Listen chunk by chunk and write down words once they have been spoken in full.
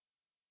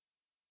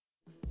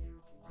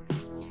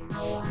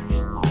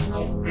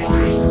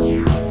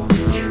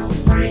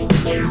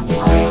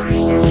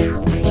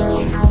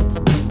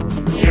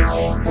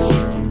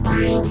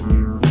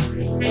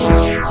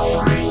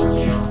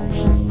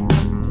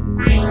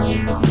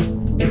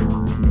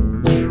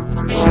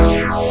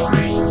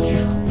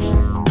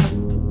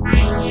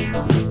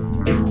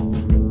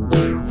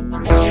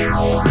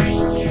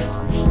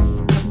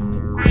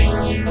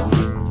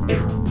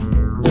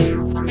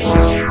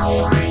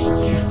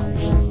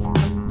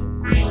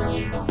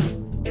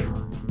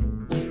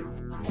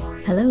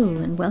Hello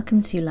and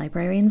welcome to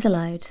Librarians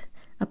Aloud,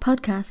 a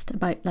podcast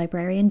about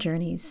librarian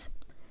journeys.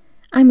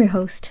 I'm your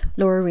host,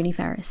 Laura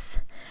Rooney-Ferris,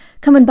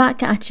 coming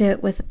back at you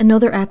with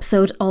another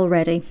episode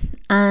already,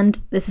 and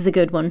this is a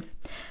good one.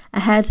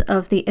 Ahead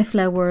of the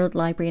IFLA World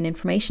Library and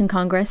Information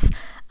Congress,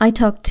 I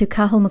talked to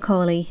Cathal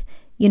Macaulay,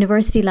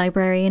 University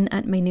Librarian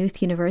at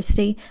Maynooth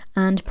University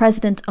and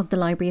President of the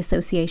Library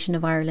Association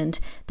of Ireland,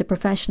 the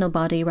professional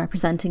body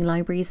representing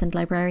libraries and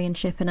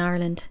librarianship in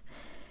Ireland.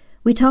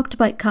 We talked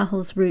about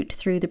Cathal's route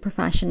through the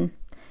profession,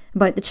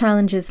 about the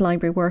challenges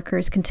library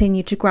workers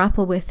continue to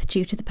grapple with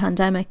due to the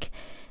pandemic,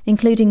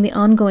 including the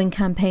ongoing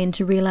campaign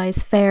to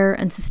realise fair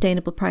and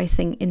sustainable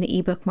pricing in the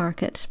e-book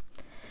market.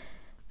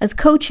 As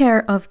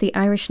co-chair of the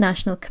Irish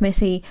National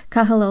Committee,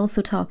 Cathal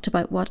also talked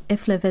about what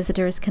IFLA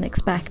visitors can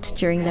expect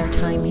during their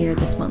time here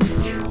this month.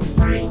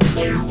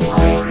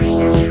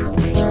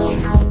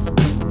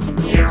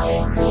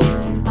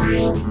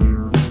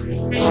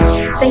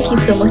 Thank you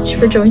so much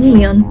for joining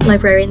me on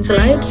Librarians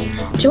Aloud.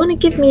 Do you want to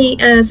give me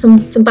some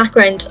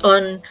background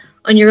on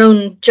your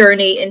own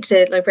journey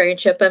into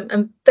librarianship?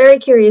 I'm very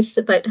curious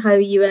about how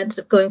you ended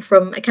up going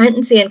from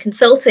accountancy and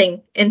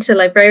consulting into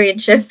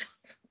librarianship.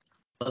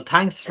 Well,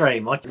 thanks very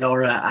much,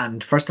 Laura.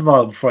 And first of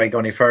all, before I go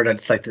any further, I'd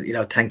just like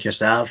to, thank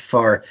yourself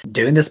for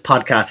doing this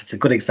podcast. It's a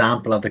good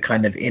example of the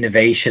kind of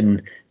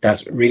innovation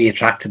that really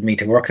attracted me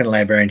to working in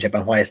librarianship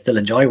and why I still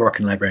enjoy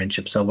working in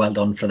librarianship. So well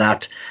done for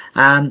that.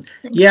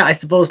 I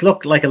suppose,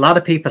 look, like a lot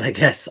of people, I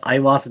guess, I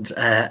wasn't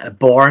a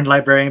born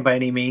librarian by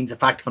any means. In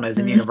fact, when I was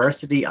in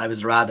university, I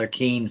was a rather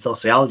keen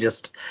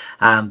sociologist.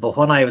 But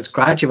when I was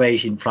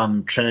graduating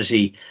from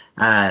Trinity,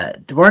 there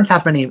weren't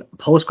that many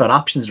postgrad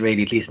options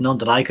really, at least none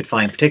that I could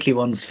find, particularly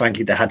ones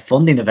frankly that had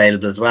funding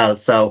available as well.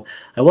 So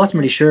I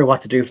wasn't really sure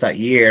what to do for that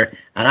year,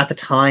 and at the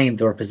time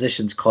there were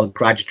positions called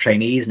graduate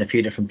trainees in a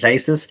few different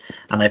places,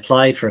 and I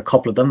applied for a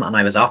couple of them and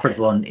I was offered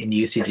one in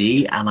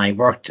UCD, and I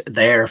worked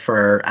there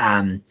for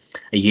a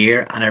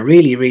year, and I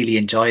really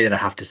enjoyed it, I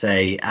have to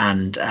say.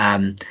 And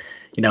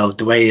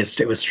the way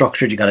it was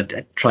structured, you got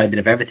to try a bit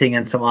of everything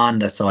and so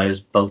on. So I was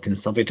both in the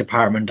subject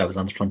department, I was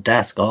on the front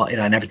desk,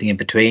 and everything in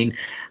between.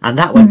 And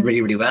that went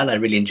really well. I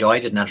really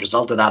enjoyed it. And as a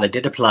result of that, I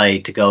did apply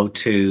to go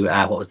to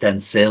what was then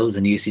SILS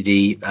and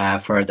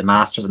UCD for the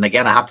Masters. And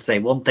again, I have to say,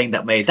 one thing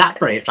that made that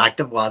very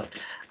attractive was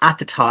at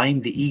the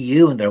time, the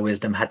EU in their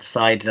wisdom had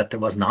decided that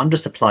there was an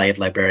undersupply of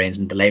librarians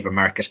in the labour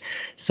market.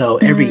 So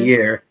every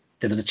year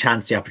there was a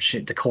chance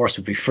the course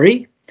would be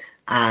free.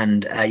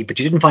 And but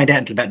you didn't find out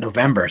until about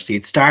November, so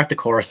you'd start the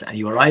course and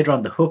you were either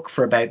on the hook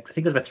for about, I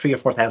think it was about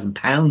 £3,000 or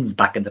 £4,000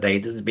 back in the day.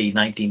 This would be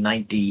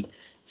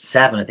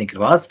 1997, I think it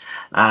was,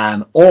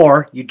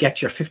 or you'd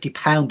get your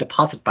 £50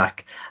 deposit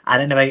back.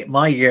 And anyway,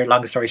 my year,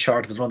 long story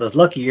short, was one of those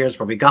lucky years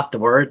where we got the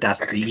word that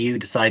the EU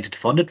decided to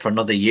fund it for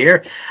another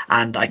year,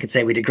 and I could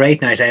say we had a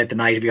great night out the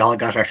night we all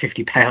got our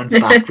 £50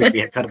 back, which we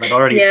had kind of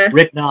already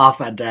written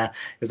off, and it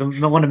was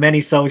one of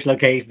many social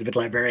occasions with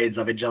librarians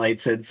I've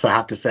enjoyed since, I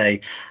have to say.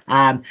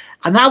 And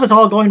that was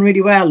all going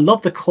really well.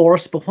 Loved the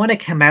course, but when it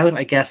came out,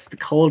 I guess the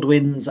cold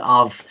winds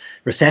of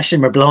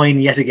recession were blowing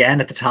yet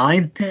again at the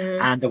time,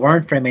 and there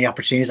weren't very many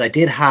opportunities. I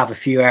did have a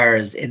few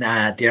hours in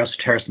the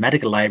Ulster Terrace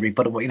Medical Library,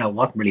 but it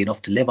wasn't really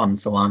enough to live on and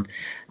so on.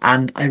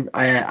 And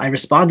I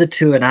responded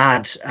to an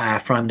ad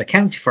from an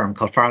accounting firm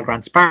called Farrell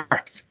Grant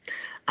Sparks.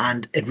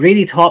 And it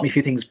really taught me a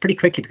few things pretty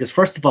quickly, because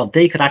first of all,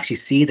 they could actually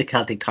see the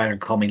Celtic Tiger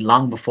coming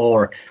long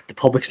before the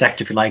public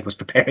sector, if you like, was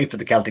preparing for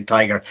the Celtic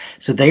Tiger.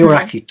 So they were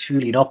actually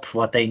tooling up for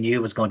what they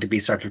knew was going to be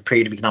sort of a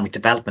period of economic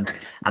development.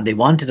 And they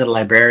wanted a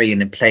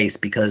librarian in place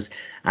because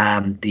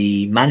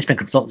the management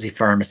consultancy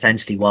firm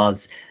essentially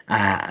was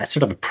a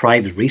sort of a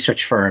private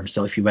research firm.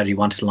 So whether you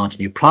wanted to launch a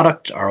new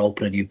product or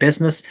open a new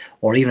business,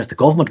 or even if the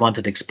government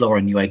wanted to explore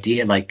a new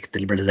idea like the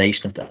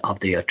liberalisation of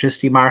the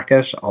electricity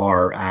market,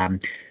 or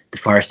the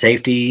fire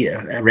safety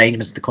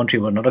arrangements in the country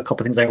were another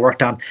couple of things I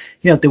worked on.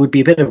 There would be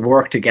a bit of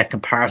work to get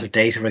comparative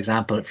data, for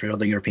example, for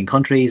other European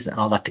countries and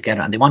all that together.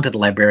 And they wanted a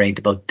librarian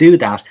to both do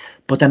that,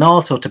 but then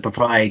also to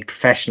provide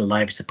professional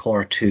library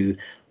support to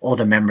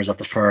other members of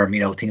the firm,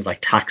 things like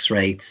tax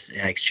rates,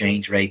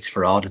 exchange rates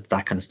for audit,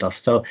 that kind of stuff.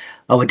 So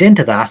I went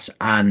into that,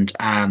 and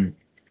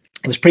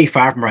it was pretty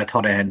far from where I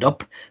thought I'd end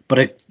up, but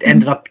it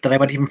ended up that I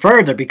went even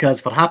further,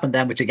 because what happened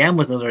then, which again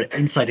was another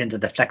insight into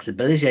the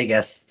flexibility, I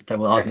guess, that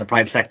was in the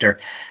private sector,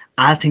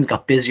 as things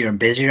got busier and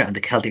busier and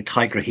the Celtic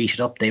Tiger heated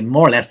up, they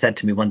more or less said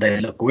to me one day,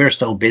 look, we're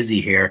so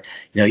busy here,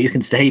 you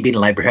can stay being a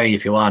librarian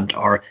if you want,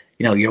 or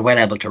you're well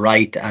able to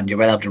write and you're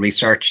well able to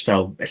research,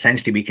 so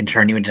essentially we can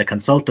turn you into a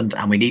consultant,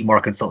 and we need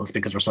more consultants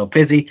because we're so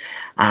busy.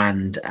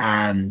 And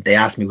they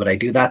asked me would I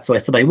do that, so I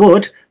said I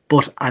would,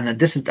 But and then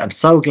I'm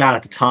so glad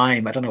at the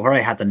time. I don't know where I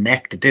had the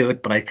neck to do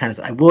it, but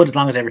I would, as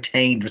long as I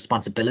retained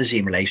responsibility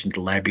in relation to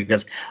the library,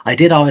 because I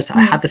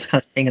had this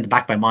kind of thing in the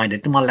back of my mind. I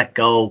didn't want to let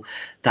go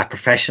that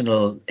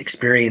professional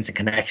experience and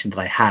connection that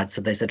I had.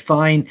 So they said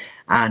fine,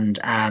 and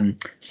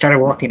started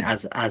working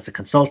as a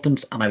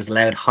consultant, and I was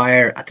allowed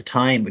hire at the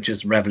time, which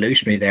was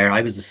revolutionary. There,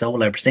 I was the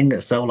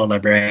solo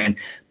librarian,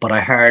 but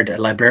I hired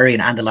a librarian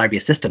and a library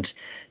assistant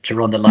to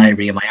run the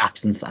library in my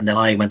absence, and then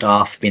I went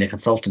off being a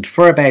consultant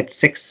for about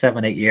 6,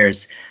 7, 8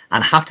 years.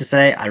 And I have to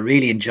say, I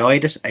really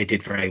enjoyed it. I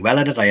did very well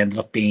at it. I ended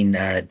up being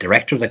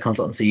director of the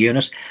consultancy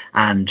unit,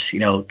 and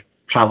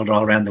traveled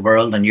all around the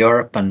world and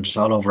Europe and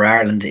all over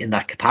Ireland in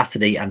that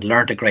capacity, and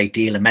learned a great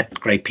deal and met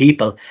great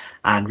people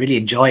and really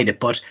enjoyed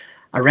it. But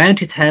around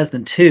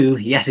 2002,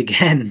 yet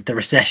again, the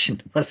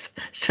recession was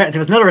starting. There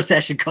was another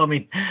recession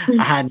coming,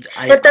 and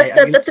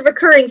that's a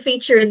recurring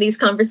feature in these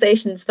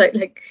conversations about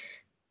like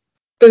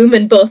boom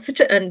and bust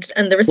and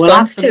the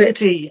response to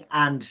it.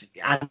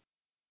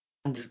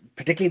 And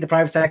particularly the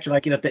private sector,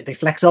 like, they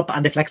flex up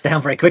and they flex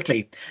down very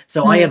quickly.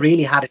 So I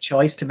really had a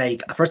choice to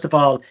make. First of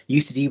all,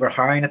 UCD were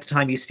hiring at the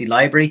time, UCD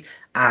Library,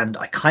 and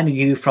I kind of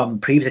knew from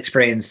previous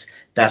experience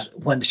that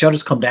when the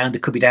shutters come down, they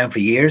could be down for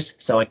years.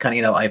 So I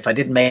kind of, if I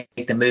didn't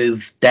make the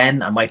move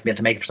then, I might be able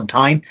to make it for some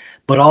time.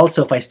 But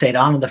also, if I stayed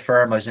on in the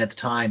firm I was in at the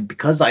time,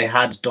 because I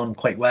had done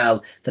quite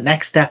well, the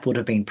next step would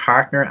have been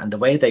partner. And the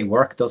way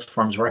those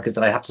firms work, is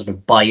that I have to sort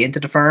of buy into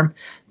the firm.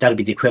 That would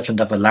be the equivalent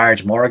of a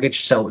large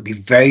mortgage. So it would be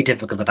very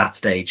difficult at that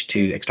stage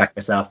to extract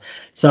myself.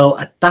 So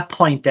at that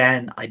point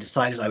then, I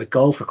decided I would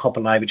go for a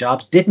couple of library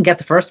jobs. Didn't get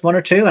the first one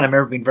or two, and I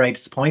remember being very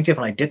disappointed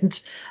when I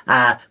didn't.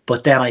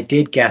 But then I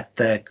did get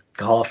the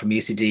call from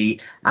UCD,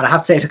 and I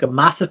have to say I took a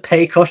massive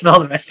pay cut and all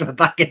the rest of it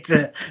back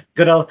into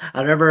good old.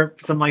 I remember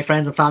some of my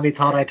friends and family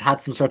thought I'd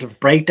had some sort of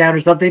breakdown or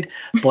something,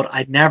 but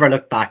I never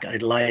looked back.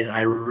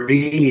 I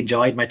really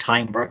enjoyed my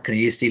time working at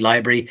UCD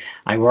Library.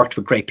 I worked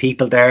with great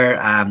people there.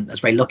 I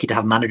was very lucky to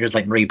have managers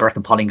like Marie Burke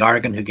and Pauline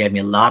Gargan, who gave me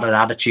a lot of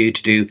attitude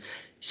to do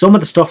some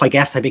of the stuff I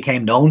guess I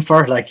became known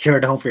for, like you're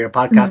known for your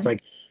podcast.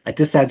 Like,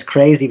 this sounds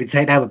crazy to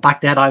say now, but back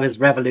then I was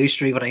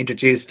revolutionary when I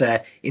introduced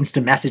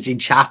instant messaging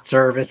chat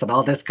service and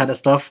all this kind of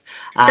stuff.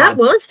 That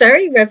was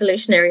very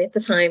revolutionary at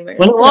the time.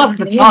 Well, it was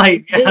at the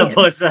time,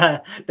 yeah,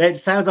 but it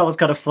sounds always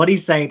kind of funny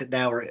saying it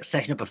now, or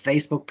setting up a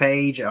Facebook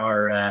page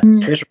or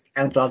Twitter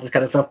accounts, all this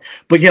kind of stuff.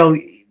 But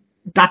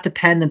that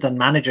dependent on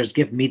managers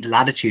give me the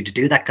latitude to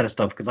do that kind of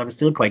stuff, because I was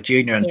still quite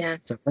junior,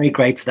 and so I'm very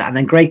grateful for that. And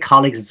then great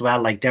colleagues as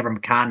well, like Deborah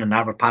McCann and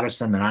Albert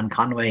Patterson and Anne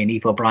Conway and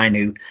Eve O'Brien,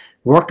 who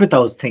worked with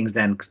those things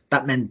then, because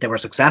that meant they were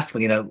successful.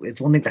 It's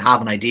one thing to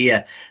have an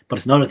idea, but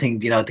it's another thing,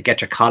 to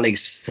get your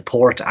colleagues'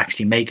 support to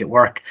actually make it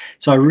work.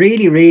 So I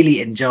really,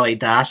 really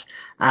enjoyed that.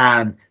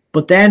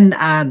 But then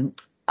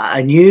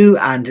I knew,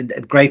 and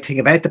the great thing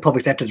about the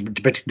public sector is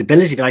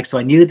predictability. So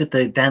I knew that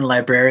the then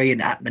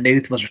librarian at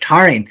Maynooth was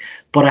retiring.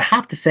 But I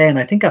have to say, and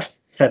I think I've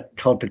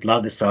told people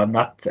all this, so I'm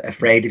not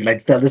afraid if you like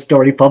to tell this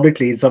story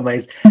publicly in some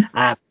ways.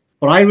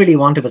 What I really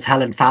wanted was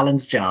Helen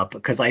Fallon's job,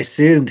 because I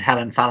assumed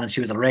Helen Fallon,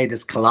 she was already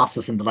this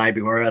colossus in the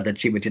library world, that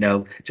she would,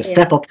 just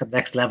step up to the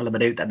next level of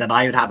Maynooth, and then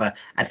I would have a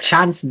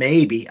chance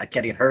maybe at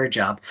getting her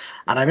job.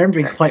 And I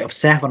remember being quite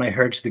upset when I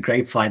heard through the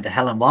grapevine that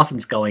Helen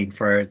wasn't going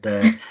for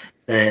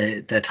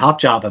the top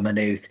job at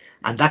Maynooth,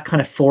 and that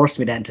kind of forced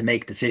me then to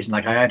make a decision.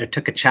 Like, I either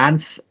took a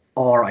chance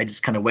or I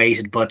just kind of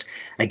waited. But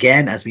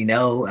again, as we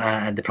know,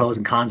 the pros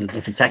and cons of the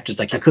different sectors,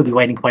 like you could be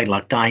waiting quite a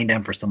lot, dying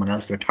then for someone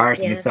else to retire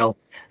something. So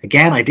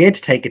again, I did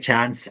take a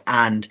chance,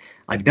 and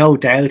I've no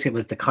doubt it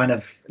was the kind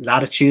of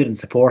latitude and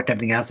support and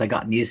everything else I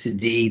got in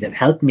UCD that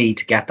helped me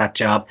to get that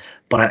job,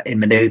 but in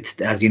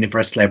Maynooth as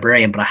university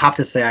librarian. But I have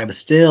to say, I was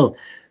still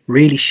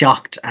really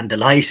shocked and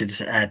delighted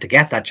to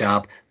get that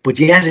job. But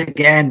yet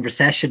again,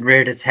 recession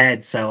reared its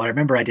head. So I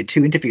remember I did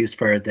 2 interviews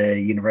for the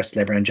university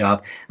librarian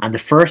job, and the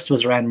first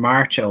was around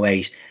March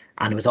 2008,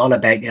 and it was all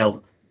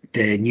about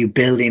the new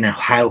building and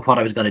what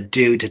I was going to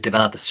do to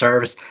develop the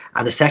service.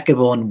 And the second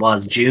one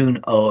was June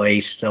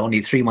 2008, so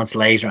only 3 months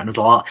later, and it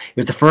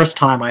was the first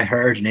time I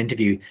heard an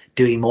interview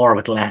doing more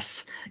with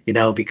less.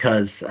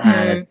 Because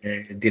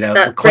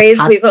that phrase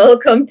we've all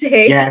come to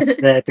hate. Yes,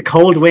 the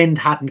cold wind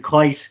hadn't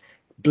quite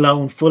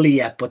blown fully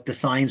yet, but the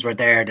signs were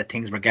there that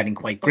things were getting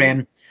quite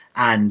grim.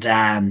 And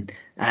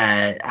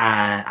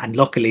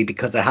luckily,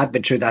 because I had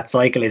been through that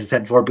cycle, as I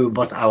said before, boom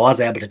bust, I was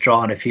able to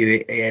draw on a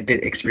few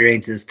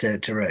experiences to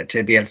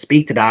be able to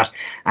speak to that.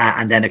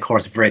 And then, of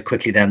course, very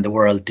quickly, then the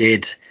world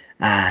did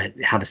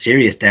have a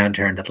serious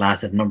downturn that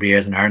lasted a number of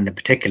years in Ireland in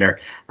particular.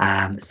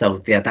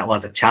 So yeah, that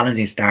was a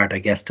challenging start, I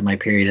guess, to my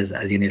period as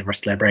a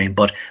university librarian.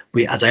 But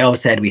we, as I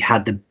always said, we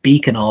had the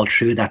beacon all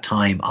through that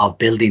time of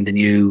building the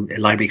new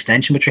library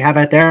extension which we have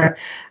out there,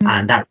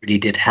 and that really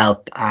did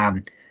help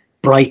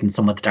brighten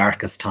some of the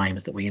darkest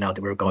times that we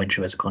were going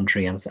through as a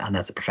country and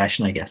as a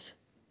profession, I guess.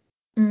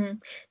 Do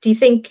you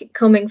think,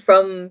 coming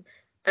from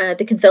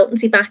the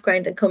consultancy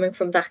background and coming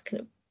from that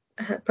kind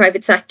of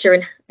private sector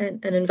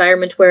and an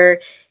environment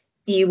where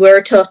you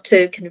were taught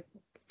to kind of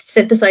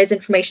synthesize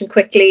information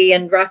quickly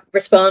and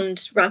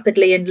respond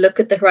rapidly and look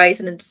at the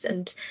horizon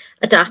and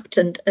adapt.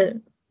 And I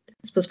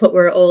suppose what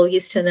we're all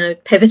used to now,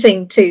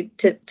 pivoting to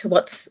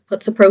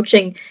what's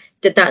approaching.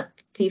 Do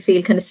you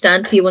feel kind of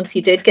stand to you once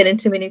you did get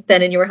into Maynooth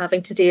then, and you were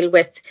having to deal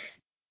with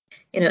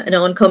an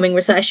oncoming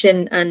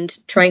recession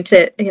and trying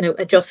to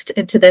adjust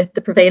into the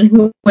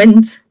prevailing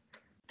winds?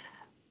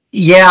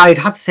 Yeah, I'd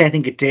have to say I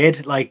think it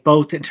did. Like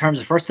both in terms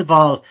of, first of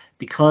all,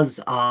 because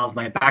of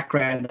my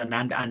background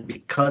and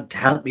because to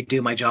help me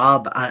do my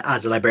job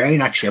as a librarian.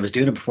 Actually, I was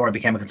doing it before I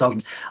became a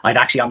consultant. I'd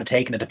actually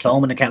undertaken a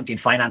diploma in accounting and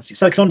finance,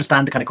 so I could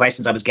understand the kind of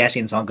questions I was getting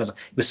and so on, because it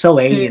was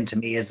so alien to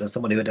me as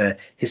someone who had a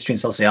history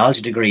and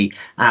sociology degree.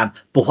 But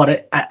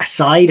what a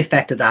side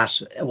effect of that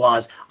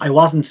was, I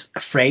wasn't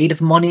afraid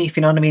of money, if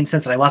you know what I mean,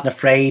 since I wasn't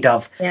afraid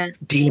of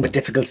dealing with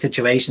difficult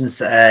situations,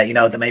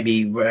 that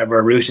maybe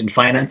were rooted in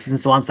finances and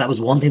so on. So that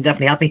was one thing that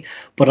definitely helped me.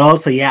 But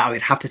also, yeah, I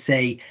would have to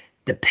say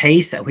the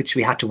pace at which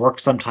we had to work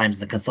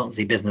sometimes in the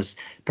consultancy business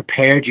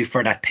prepared you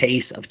for that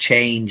pace of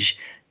change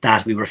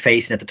that we were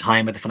facing at the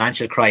time of the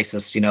financial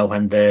crisis,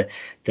 when the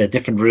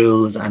different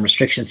rules and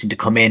restrictions seemed to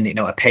come in,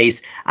 at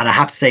pace. And I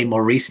have to say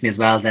more recently as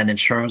well, then in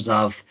terms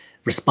of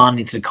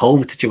responding to the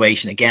COVID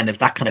situation, again, if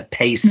that kind of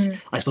pace,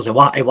 I suppose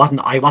I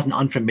wasn't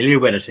unfamiliar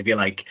with it, if you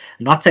like.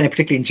 I'm not saying I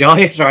particularly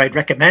enjoy it or I'd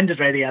recommend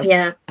it or anything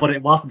else, but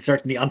it wasn't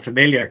certainly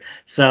unfamiliar.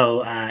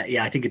 So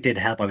I think it did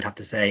help, I would have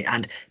to say.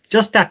 And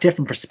just that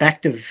different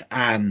perspective.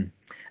 One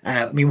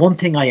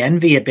thing I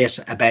envy a bit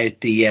about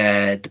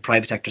the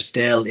private sector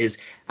still is,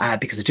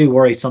 because I do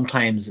worry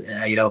sometimes,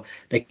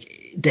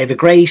 like they have a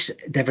great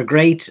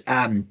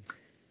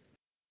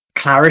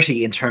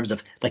clarity in terms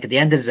of, like, at the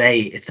end of the day,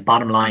 it's the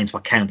bottom line is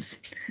what counts.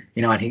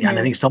 I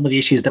think some of the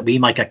issues that we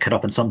might get caught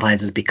up in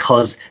sometimes is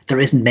because there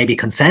isn't maybe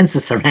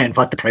consensus around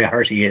what the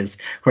priority is.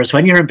 Whereas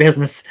when you're in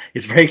business,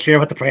 it's very clear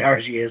what the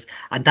priority is,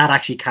 and that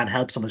actually can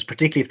help someone,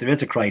 particularly if there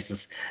is a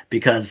crisis,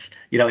 because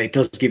it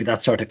does give you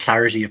that sort of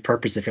clarity of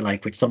purpose, if you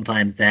like, which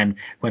sometimes then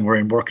when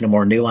we're working in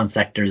more nuanced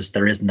sectors,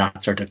 there isn't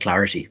that sort of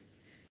clarity.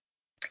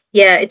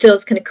 Yeah, it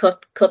does kind of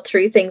cut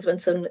through things when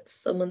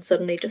someone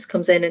suddenly just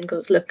comes in and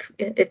goes, look,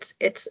 it's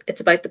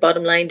about the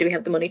bottom line. Do we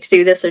have the money to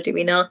do this or do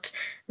we not?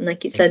 And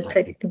like you said,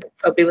 exactly. I think it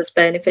probably was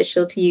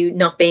beneficial to you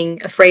not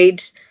being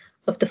afraid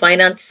of the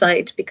finance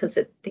side, because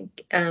I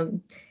think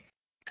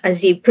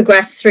as you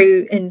progress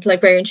through in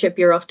librarianship,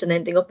 you're often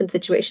ending up in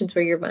situations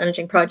where you're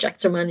managing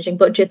projects or managing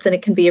budgets, and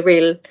it can be a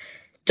real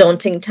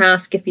daunting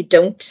task if you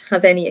don't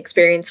have any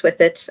experience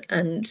with it.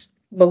 And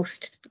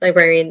most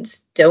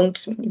librarians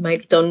don't. You might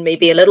have done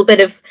maybe a little bit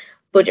of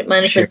budget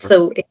management,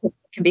 so it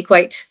can be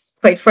quite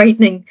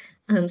frightening.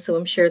 So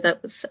I'm sure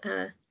that was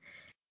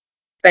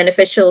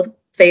beneficial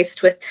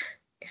faced with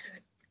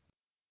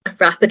a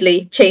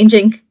rapidly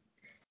changing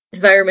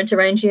environment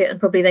around you, and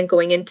probably then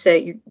going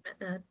into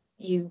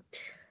you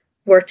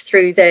worked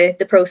through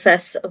the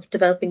process of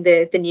developing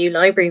the new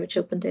library, which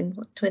opened in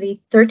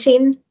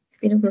 2013.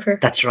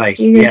 That's right.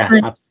 Yeah,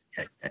 absolutely.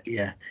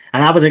 Yeah,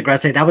 and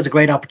that was a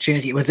great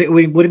opportunity. It would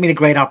have been a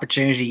great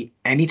opportunity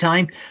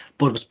anytime,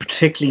 but it was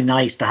particularly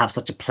nice to have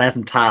such a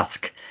pleasant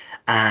task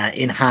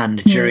in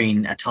hand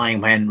during a time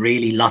when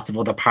really lots of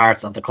other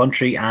parts of the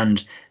country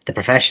and the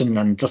profession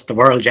and just the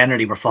world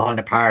generally were falling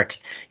apart.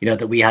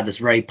 That we had this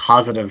very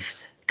positive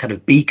kind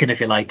of beacon,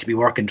 if you like, to be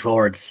working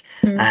towards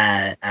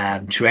throughout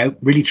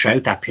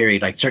that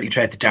period, like certainly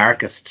throughout the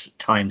darkest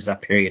times of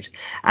that period.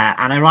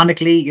 And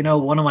ironically,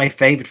 one of my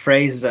favorite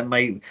phrases, and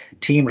my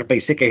team are pretty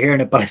sick of hearing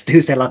it, but I do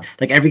say a lot,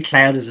 like every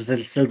cloud is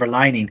a silver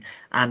lining.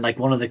 And like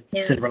one of the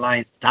silver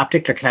linings, that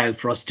particular cloud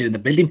for us doing the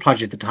building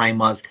project at the time,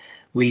 was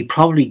we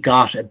probably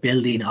got a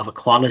building of a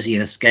quality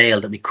and a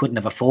scale that we couldn't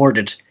have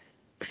afforded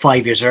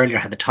 5 years earlier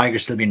had the tiger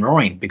still been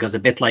roaring, because a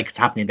bit like it's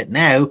happening a bit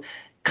now,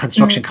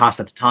 construction costs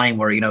at the time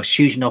were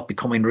shooting up,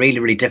 becoming really,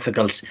 really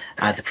difficult.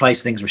 The price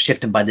of things were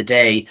shifting by the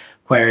day,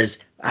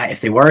 whereas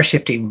if they were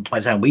shifting by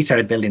the time we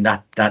started building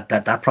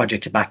that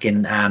project back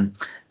in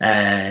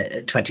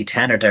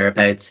 2010 or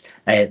thereabouts,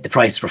 the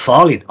prices were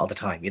falling all the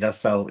time,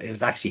 so it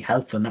was actually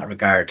helpful in that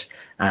regard.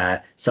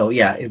 So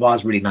yeah, it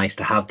was really nice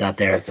to have that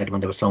there,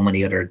 when there were so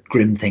many other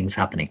grim things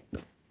happening.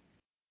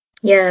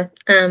 Yeah,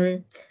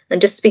 and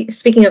just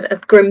speaking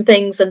of grim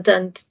things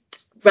and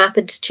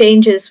rapid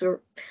changes,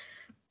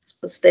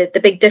 was the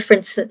big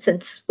difference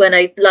since when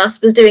I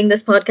last was doing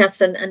this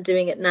podcast and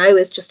doing it now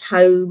is just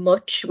how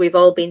much we've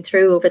all been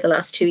through over the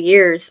last 2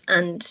 years.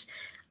 And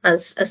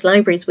as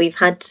libraries, we've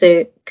had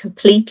to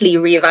completely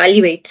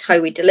reevaluate how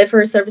we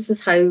deliver our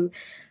services, how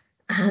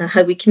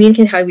we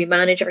communicate, how we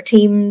manage our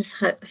teams,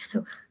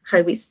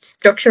 how we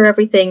structure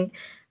everything,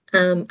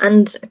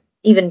 and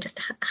even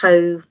just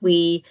how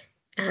we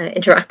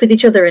interact with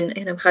each other,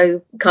 and how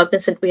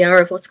cognizant we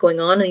are of what's going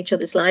on in each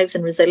other's lives,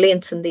 and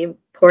resilience, and the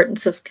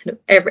importance of kind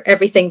of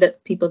everything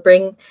that people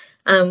bring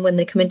when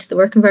they come into the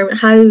work environment.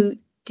 How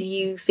do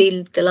you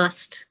feel the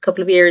last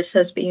couple of years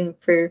has been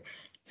for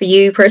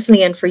you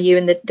personally, and for you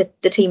and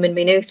the team in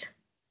Maynooth?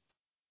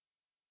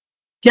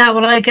 Yeah,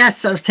 well, I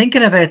guess I was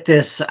thinking about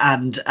this,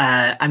 and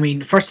I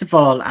mean, first of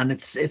all, and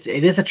it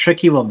is a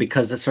tricky one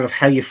because it's sort of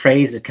how you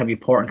phrase it can be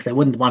important. Because I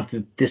wouldn't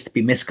want this to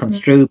be Mm.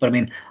 misconstrued, but I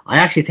mean, I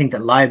actually think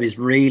that libraries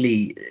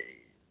really,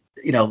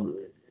 you know,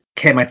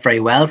 came out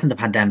very well from the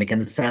pandemic in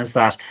the sense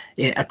that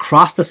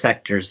across the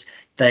sectors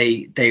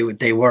they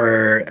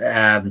were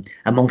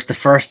amongst the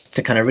first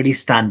to kind of really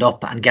stand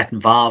up and get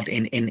involved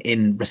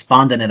in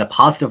responding in a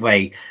positive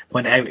way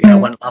when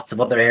Mm. when lots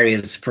of other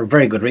areas for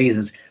very good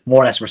reasons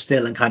more or less were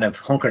still in kind of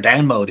hunker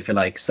down mode, if you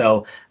like.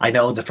 So I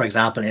know that, for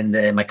example, in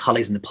the my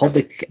colleagues in the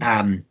public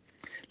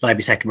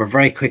library sector were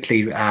very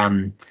quickly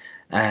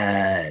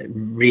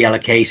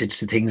reallocated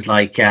to things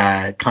like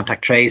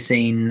contact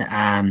tracing,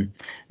 Mm.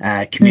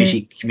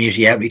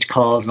 community outreach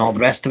calls, and all the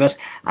rest of it.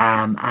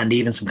 And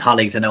even some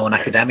colleagues I know in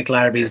academic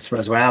libraries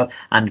as well,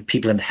 and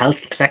people in the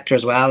health sector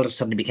as well,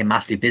 suddenly became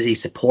massively busy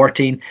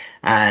supporting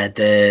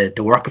the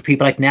work of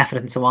people like NEFIT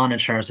and so on in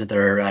terms of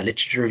their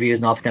literature reviews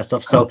and all that kind of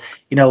stuff. So,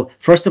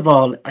 first of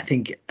all, I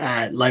think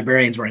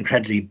librarians were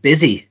incredibly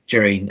busy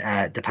during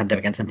the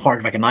pandemic, and it's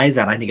important to recognise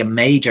that. I think a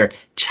major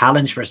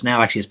challenge for us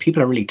now actually is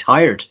people are really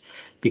tired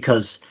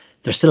because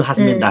there still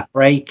hasn't been Mm. that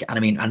break. And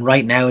I mean, and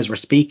right now as we're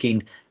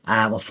speaking,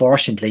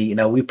 unfortunately,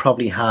 we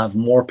probably have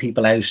more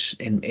people out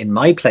in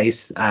my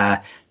place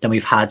than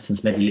we've had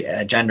since maybe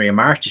January or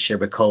March this year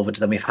with COVID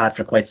than we've had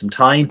for quite some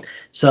time.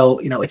 So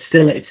it's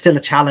still a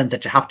challenge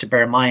that you have to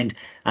bear in mind.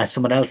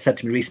 Someone else said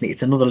to me recently,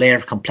 it's another layer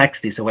of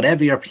complexity. So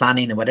whatever you're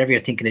planning and whatever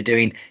you're thinking of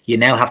doing, you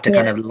now have to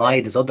kind Yeah. of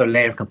lie this other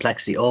layer of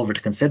complexity over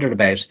to consider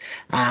about.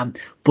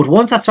 But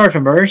once that sort of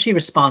emergency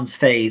response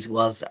phase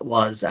was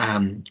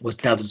dealt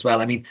with as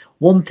well. I mean,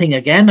 one thing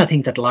again, I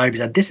think that the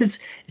libraries, and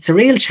it's a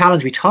real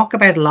challenge. We talk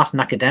about it a lot in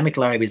academic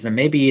libraries, and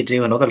maybe you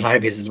do in other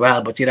libraries as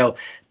well. But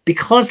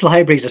because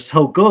libraries are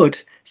so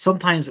good,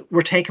 sometimes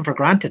we're taken for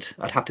granted,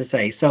 I'd have to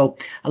say. So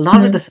a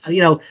lot of Mm. this,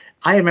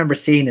 I remember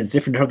seeing as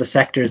different other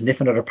sectors and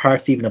different other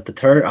parts, even of the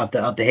third of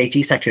the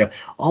HE sector.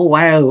 Oh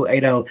wow,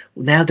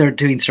 now they're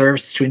doing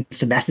services through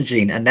instant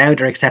messaging, and now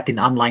they're accepting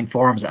online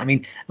forms. I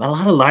mean, a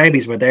lot of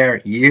libraries were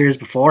there years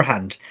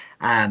beforehand,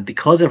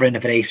 because of our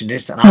innovation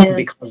and often Yeah.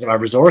 because of our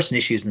resourcing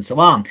issues and so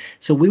on.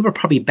 So we were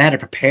probably better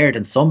prepared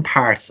in some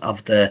parts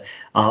of the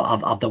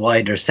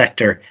wider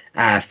sector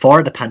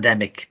for the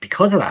pandemic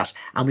because of that.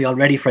 And we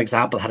already, for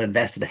example, had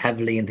invested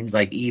heavily in things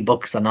like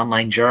ebooks and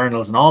online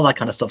journals and all that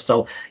kind of stuff.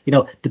 So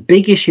the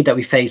big issue that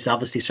we face,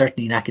 obviously,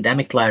 certainly in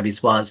academic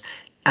libraries, was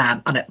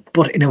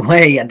but in a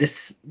way, and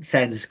this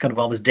sounds kind of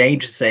almost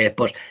dangerous to say it,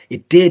 but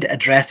it did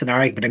address an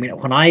argument. I mean,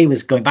 when I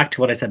was going back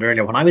to what I said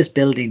earlier, when I was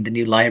building the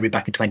new library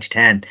back in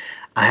 2010,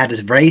 I had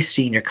this very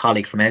senior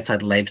colleague from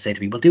outside the library say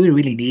to me, "Well, do we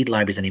really need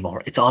libraries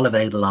anymore? It's all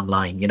available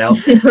online, Oh,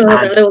 And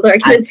that old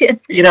and argument.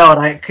 Yeah. and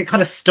I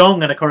kind of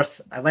stung, and of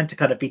course I went to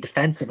kind of be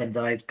defensive, and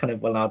then I kind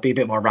of, well, I'll be a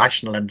bit more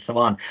rational and so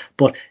on.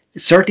 But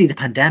certainly the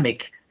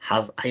pandemic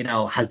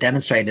has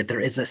demonstrated there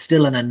is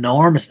still an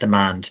enormous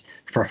demand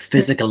for Mm.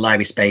 physical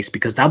library space,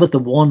 because that was the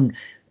one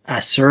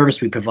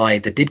service we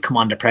provide that did come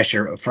under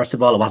pressure. First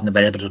of all, it wasn't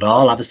available at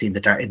all, obviously in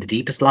the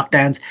deepest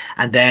lockdowns,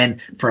 and then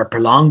for a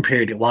prolonged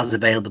period it was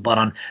available, but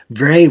on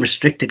very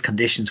restricted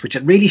conditions, which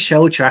it really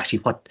showed you actually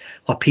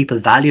what people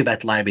value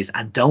about libraries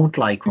and don't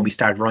like when we Mm.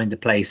 start running the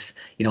place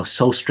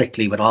so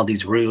strictly with all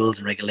these rules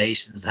and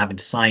regulations and having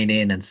to sign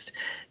in, and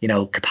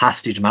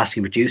capacity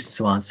dramatically reduced and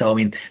so on. So I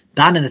mean,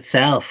 that in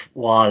itself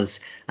was,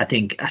 I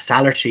think, a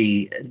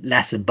salutary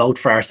lesson both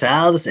for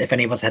ourselves, if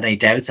any of us had any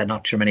doubts. I'm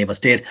not sure many of us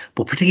did,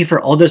 but particularly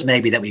for others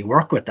maybe that we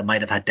work with that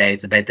might have had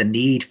doubts about the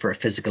need for a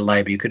physical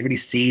library. You could really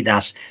see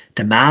that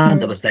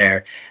demand that Mm. was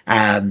there.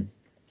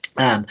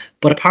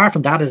 But apart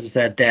from that, as I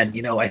said, then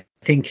I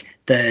think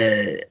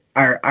the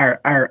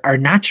our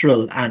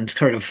natural and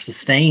sort of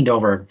sustained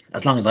over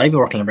as long as I've been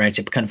working in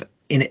librarianship kind of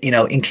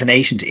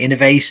inclination to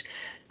innovate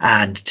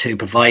and to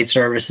provide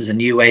services in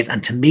new ways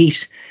and to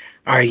meet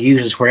our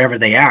users wherever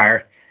they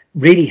are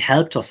really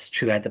helped us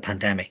throughout the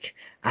pandemic.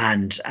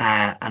 And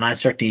I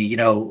certainly,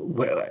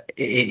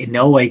 in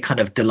no way kind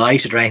of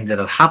delighted or anything that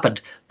had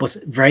happened, but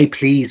very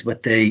pleased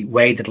with the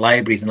way that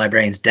libraries and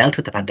librarians dealt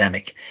with the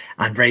pandemic,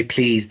 and very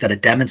pleased that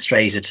it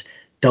demonstrated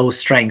those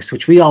strengths,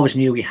 which we always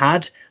knew we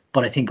had,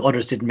 but I think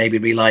others didn't maybe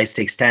realise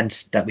the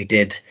extent that we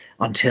did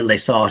until they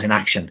saw it in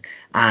action.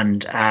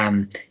 And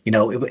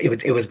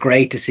it was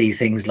great to see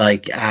things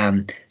like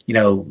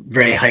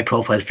very high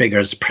profile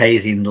figures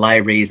praising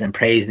libraries and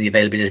praising the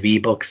availability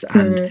of ebooks,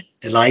 and Mm.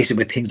 delighted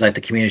with things like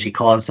the community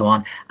call and so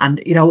on.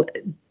 And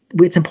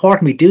it's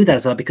important we do that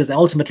as well, because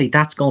ultimately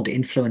that's going to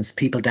influence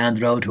people down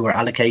the road who are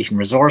allocating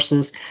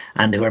resources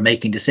and who are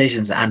making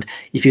decisions. And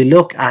if you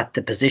look at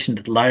the position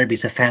that the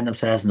libraries have found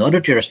themselves in other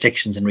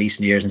jurisdictions in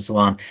recent years and so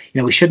on,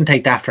 we shouldn't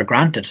take that for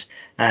granted.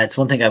 It's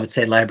one thing I would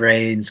say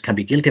librarians can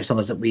be guilty of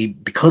sometimes, that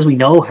because we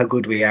know how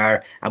good we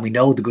are and we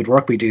know the good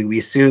work we do, we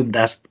assume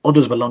that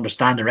others will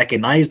understand and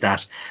recognize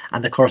that.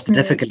 And of course, the Mm.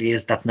 difficulty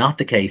is that's not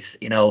the case.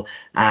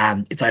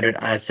 It's either,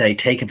 I'd say,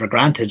 taken for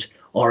granted,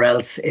 or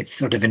else it's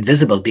sort of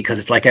invisible because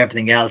it's like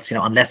everything else,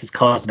 unless it's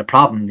causing a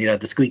problem,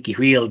 the squeaky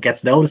wheel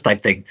gets noticed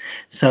type thing.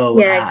 So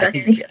Yeah, I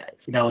think,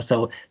 exactly.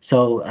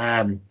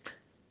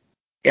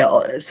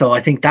 so I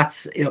think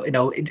that's,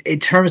 in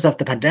terms of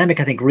the pandemic,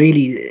 I think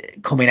really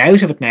coming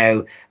out of it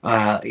now,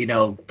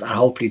 and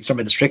hopefully some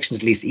of the restrictions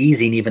at least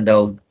easing, even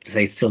though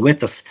they're still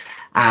with us.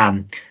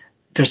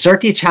 There's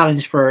certainly a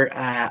challenge for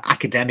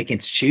academic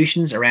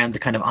institutions around the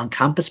kind of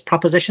on-campus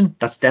proposition.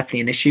 That's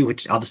definitely an issue,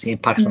 which obviously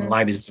impacts on the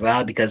libraries as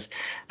well, because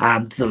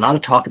there's a lot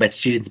of talk about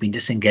students being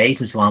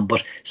disengaged and so on.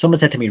 But someone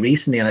said to me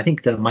recently, and I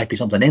think there might be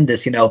something in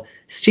this,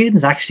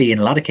 students actually, in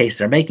a lot of cases,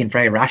 are making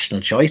very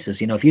rational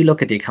choices. If you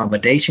look at the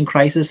accommodation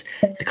crisis,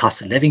 the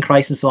cost of living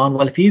crisis and so on,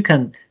 well, if you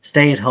can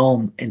stay at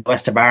home in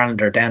west of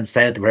Ireland or down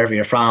south, wherever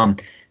you're from,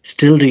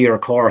 still do your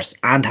course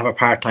and have a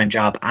part-time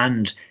job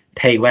and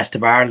pay west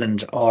of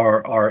Ireland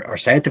or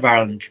south of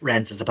Ireland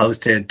rents as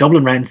opposed to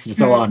Dublin rents and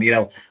so on,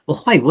 well,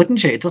 why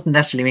wouldn't you? It doesn't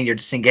necessarily mean you're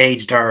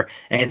disengaged or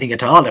anything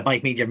at all. It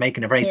might mean you're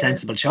making a very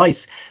sensible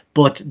choice,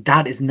 but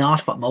that is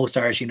not what most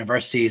Irish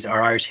universities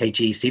or Irish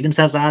HE see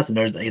themselves as,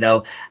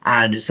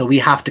 and so we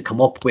have to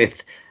come up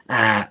with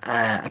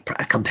a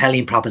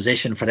compelling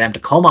proposition for them to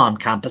come on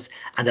campus,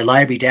 and the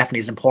library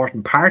definitely is an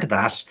important part of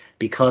that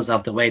because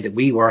of the way that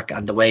we work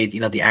and the way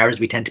the hours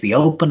we tend to be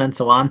open and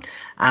so on.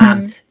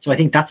 So I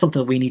think that's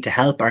something that we need to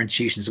help our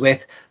institutions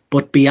with.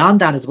 But beyond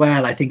that as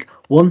well, I think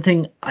one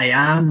thing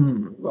I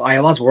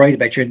was worried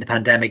about during the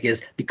pandemic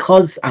is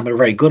because, and we're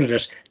very good at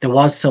it, there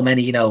was so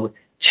many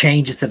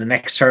changes to the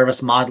next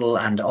service model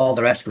and all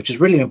the rest, which is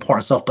really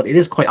important stuff, but it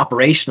is quite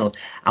operational.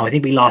 And I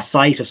think we lost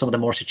sight of some of the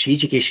more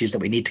strategic issues that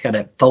we need to kind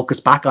of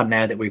focus back on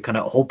now that we're kind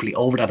of hopefully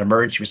over that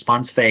emergency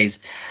response phase.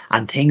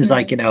 And things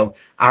like,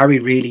 are we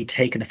really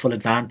taking a full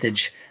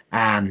advantage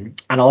and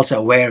also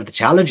aware of the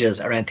challenges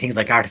around things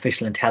like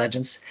artificial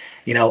intelligence?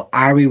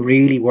 Are we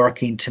really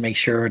working to make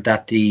sure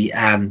that the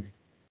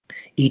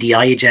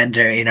EDI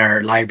agenda in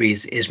our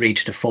libraries is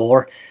reached to the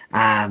fore,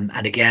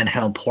 and again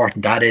how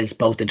important that is,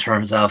 both in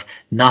terms of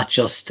not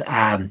just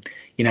how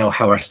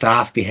our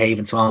staff behave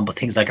and so on, but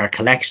things like our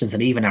collections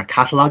and even our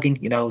cataloguing,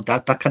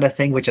 that kind of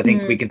thing, which I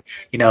think we can,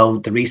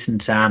 the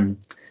recent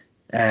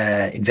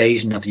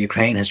invasion of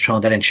Ukraine has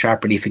thrown that in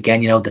sharp relief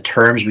again. The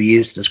terms we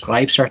use to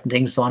describe certain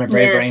things so on are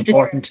very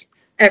important.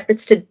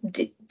 Efforts to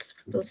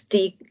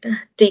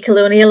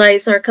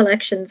decolonialize our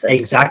collections and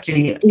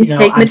exactly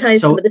destigmatize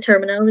some of the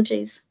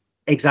terminologies.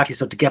 Exactly.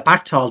 So to get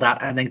back to all that,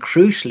 and then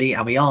crucially,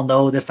 and we all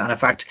know this, and in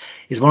fact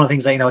is one of the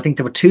things I think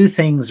there were two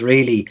things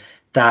really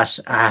that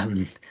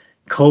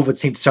COVID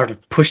seemed to sort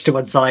of push to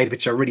one side,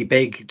 which are really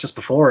big just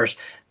before it.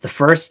 The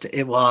first,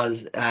 it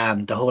was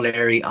the whole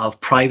area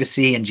of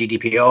privacy and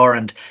GDPR.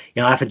 And,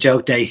 I have a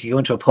joke now, you could go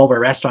into a pub or a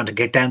restaurant and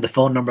get down the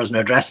phone numbers and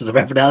addresses of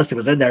everyone else who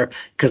was in there,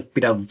 because,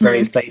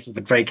 various places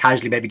would very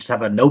casually maybe just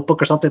have a notebook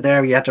or something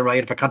there. You had to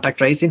write it for contact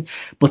tracing.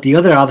 But the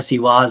other obviously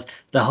was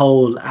the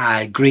whole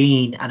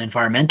green and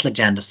environmental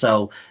agenda.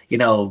 So,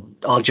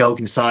 all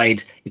joking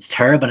aside, it's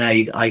terrible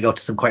now. I go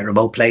to some quite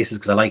remote places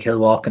because I like hill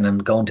walking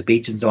and going to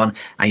beaches and so on.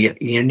 And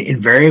you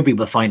invariably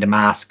will find a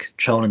mask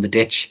thrown in the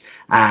ditch.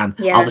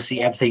 Obviously,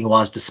 everything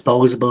was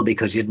disposable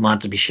because you didn't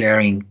want to be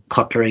sharing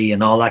cutlery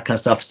and all that kind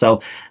of stuff.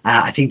 So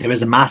I think there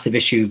is a massive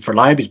issue for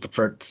libraries, but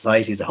for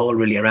society as a whole,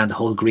 really around the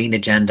whole green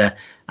agenda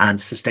and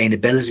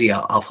sustainability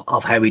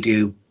of how we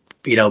do,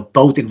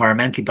 both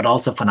environmentally but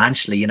also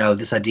financially.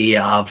 This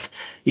idea of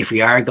if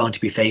we are going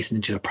to be facing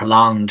into a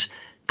prolonged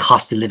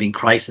cost of living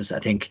crisis, I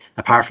think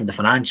apart from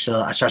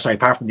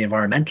the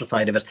environmental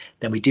side of it,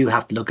 then we do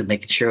have to look at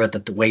making sure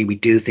that the way we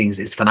do things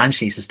is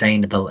financially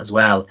sustainable as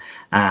well.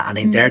 And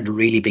I think they're the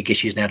really big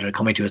issues now that are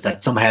coming to us,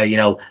 that somehow,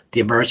 the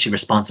emergency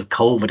response of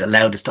COVID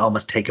allowed us to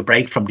almost take a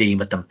break from dealing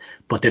with them,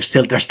 but they're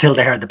still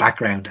there in the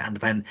background.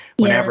 And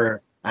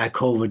whenever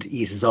COVID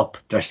eases up,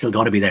 they're still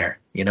going to be there,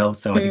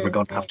 so I think we're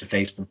going to have to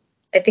face them.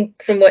 I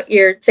think from what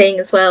you're saying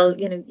as well,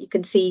 you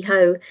can see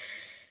how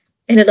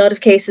in a lot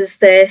of cases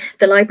the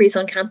libraries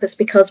on campus,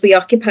 because we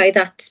occupy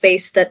that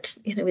space that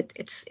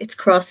it's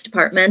cross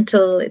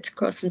departmental, it's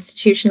cross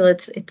institutional,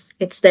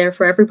 it's there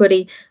for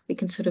everybody, we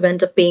can sort of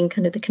end up being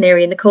kind of the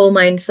canary in the coal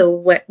mine. So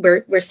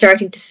we're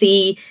starting to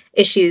see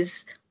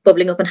issues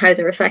bubbling up and how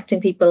they're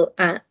affecting people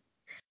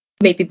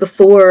maybe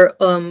before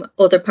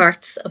other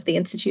parts of the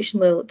institution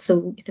will.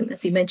 So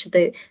as you mentioned,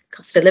 the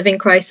cost of living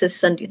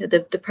crisis and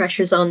the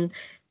pressures on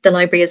the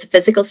library as a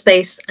physical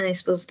space, and I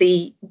suppose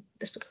the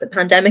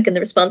pandemic and the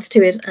response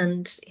to it,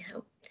 and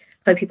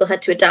how people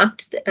had to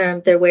adapt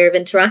their way of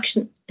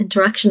interaction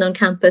on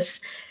campus,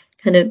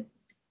 kind of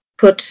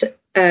put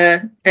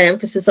an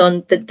emphasis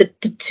on the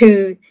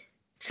two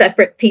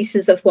separate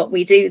pieces of what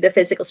we do, the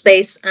physical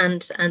space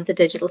and the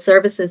digital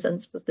services. And I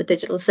suppose the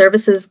digital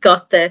services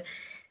got the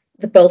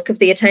bulk of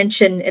the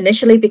attention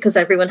initially because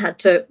everyone had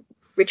to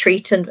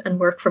retreat and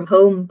work from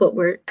home, but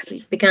we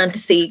began to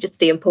see just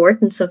the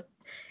importance of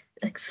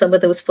some of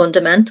those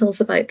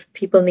fundamentals about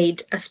people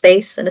need a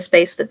space, and a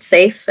space that's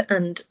safe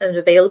and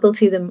available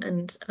to them,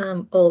 and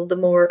all the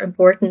more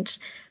important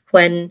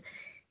when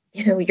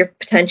you're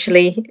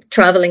potentially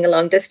traveling a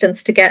long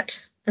distance to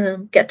get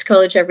get to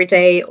college every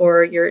day,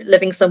 or you're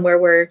living somewhere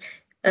where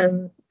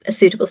a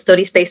suitable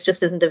study space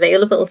just isn't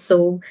available.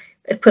 So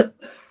it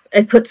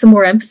put some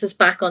more emphasis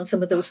back on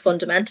some of those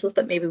fundamentals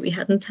that maybe we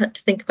hadn't had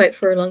to think about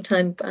for a long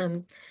time.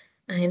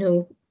 I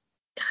know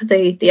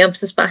the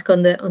emphasis back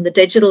on the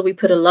digital. We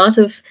put a lot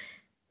of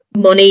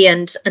money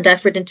and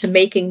effort into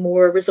making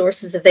more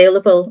resources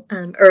available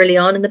early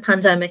on in the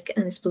pandemic,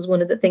 and I suppose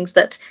one of the things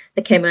that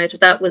came out of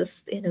that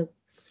was, you know,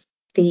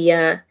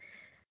 the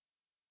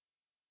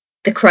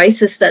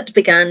crisis that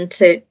began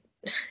to,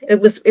 it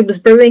was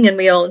brewing and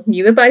we all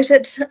knew about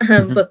it,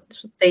 but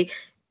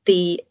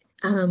the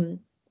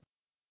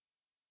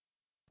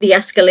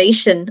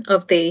escalation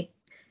of the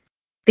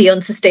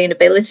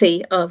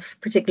unsustainability of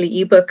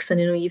particularly ebooks,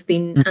 and you know, you've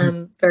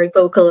been very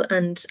vocal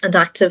and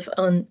active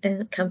on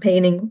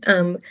campaigning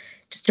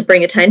just to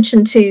bring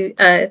attention to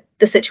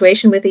the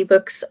situation with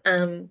ebooks,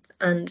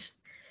 and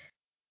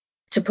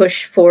to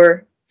push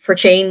for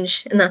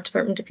change in that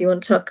department. If you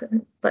want to talk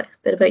a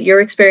bit about your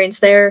experience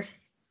there.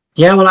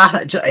 Yeah, well,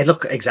 I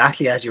look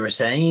exactly as you were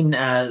saying,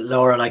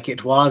 Laura. Like,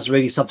 it was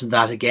really something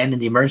that, again, in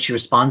the emergency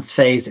response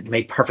phase, it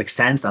made perfect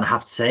sense. And I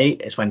have to say,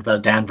 it went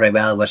down very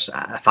well with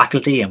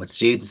faculty and with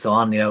students and so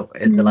on. You know,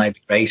 is the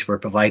library great? We're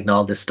providing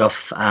all this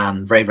stuff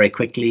very, very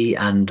quickly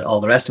and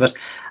all the rest of it.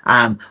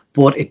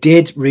 But it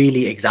did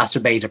really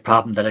exacerbate a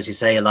problem that, as you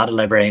say, a lot of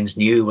librarians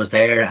knew was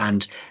there.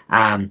 And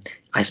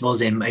I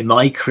suppose in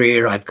my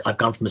career, I've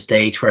gone from a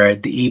stage where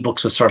the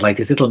ebooks was sort of like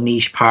this little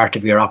niche part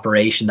of your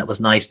operation that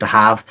was nice to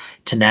have,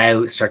 to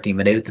now, certainly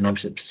Maynooth, and I'm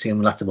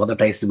assuming lots of other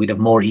places, we'd have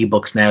more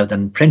ebooks now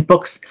than print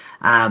books.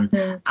 And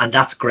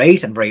that's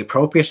great and very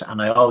appropriate.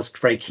 And I always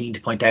very keen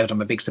to point out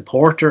I'm a big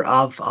supporter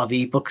of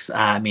ebooks.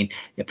 I mean,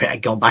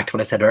 going back to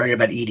what I said earlier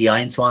about EDI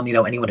and so on, you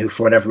know, anyone who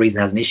for whatever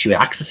reason has an issue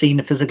accessing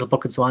a physical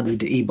book and so on,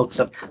 ebooks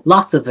have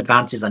lots of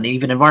advantages, and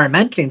even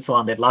environmentally and so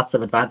on, they have lots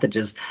of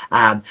advantages.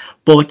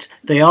 But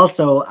they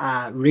also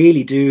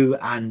really do,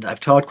 and I've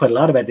talked quite a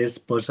lot about this,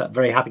 but I'm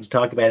very happy to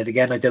talk about it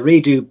again. Like, they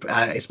really do.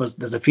 I suppose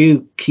there's a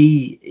few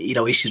key, you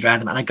know, issues around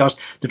them. And I got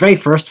the very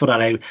first one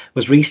that I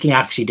was recently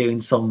actually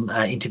doing some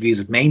interviews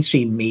with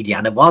mainstream media,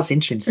 and it was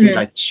interesting to see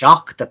like the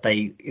shock that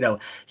they, you know,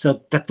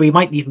 so that we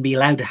mightn't even be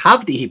allowed to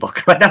have the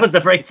ebook. Right, that was the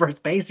very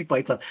first basic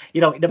point. So,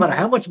 you know, no matter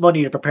how much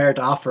money you're prepared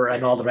to offer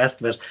and all the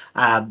rest of it,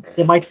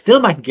 they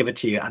mightn't give it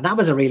to you. And that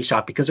was a real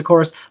shock, because of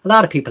course a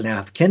lot of people now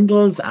have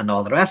Kindles and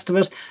all the rest of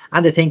it,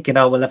 and they think, you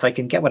know, well, if I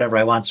can get whatever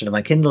I want through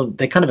my Kindle,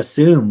 they kind of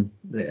assume,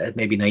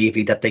 maybe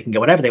naively, that they can get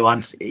whatever they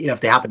want, you know,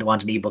 if they happen to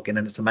want an ebook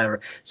in some other,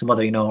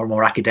 you know, or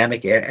more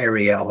academic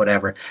area or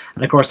whatever.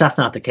 And of course that's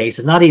not the case.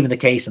 It's not even the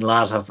case in a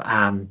lot of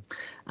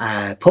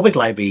public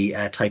library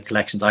type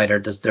collections either.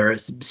 There are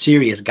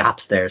serious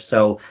gaps there.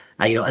 So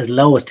you know, as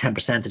low as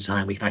 10% of the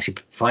time we can actually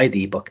provide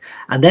the ebook.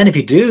 And then if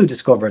you do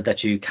discover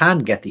that you can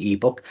get the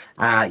ebook,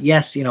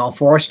 yes, you know,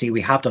 unfortunately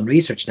we have done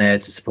research now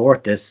to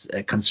support this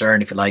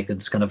concern, if you like,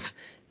 this kind of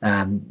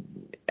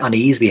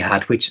unease we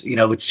had, which, you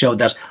know, which showed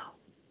that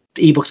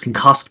ebooks can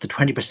cost up to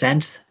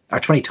 20% or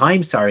 20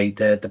 times, sorry,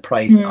 the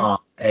price of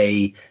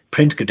a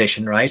print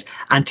edition, right?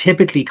 And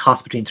typically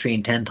cost between 3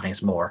 and 10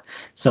 times more.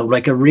 So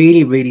like a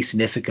really, really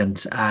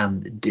significant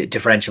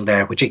differential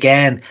there, which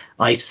again,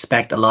 I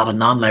suspect a lot of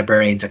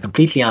non-librarians are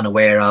completely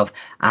unaware of.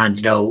 And,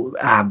 you know,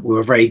 we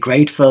were very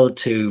grateful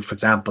to, for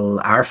example,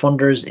 our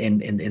funders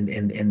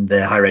in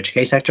the higher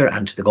education sector,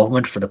 and to the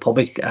government for the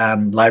public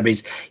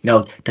libraries, you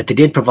know, that they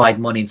did provide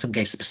money in some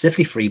cases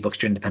specifically for ebooks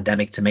during the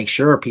pandemic to make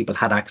sure people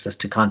had access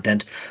to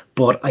content.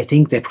 But I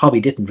think they probably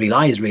didn't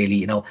realize really,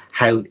 you know,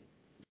 how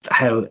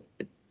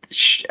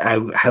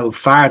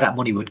far that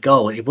money would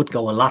go. It would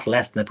go a lot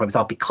less than they probably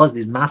thought, because of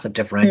these massive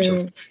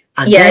differentials.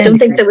 And yeah, I don't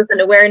think there was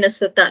an awareness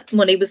that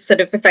money was sort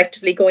of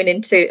effectively going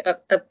into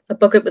a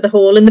bucket with a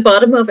hole in the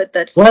bottom of it.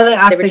 That, well,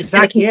 that's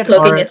exactly it.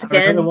 Plugging it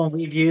again. Another one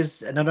we've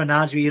used, another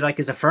analogy we like,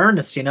 is a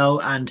furnace, you know,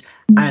 and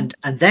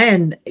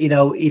then, you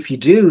know, if you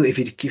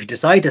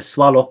decide to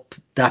swallow up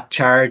that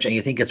charge and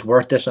you think it's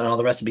worth it and all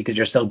the rest of it, because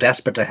you're so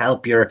desperate to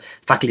help your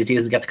faculty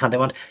students get the content they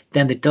want,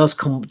 then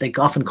they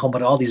often come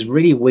with all these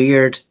really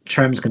weird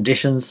terms and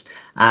conditions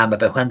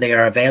about when they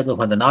are available,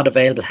 when they're not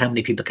available, how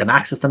many people can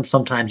access them.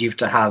 Sometimes you have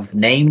to have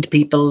named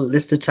people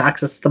listed to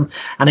access them.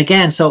 And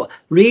again, so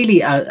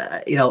really,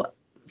 you know,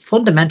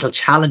 fundamental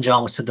challenge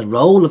almost to the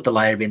role of the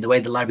library and the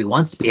way the library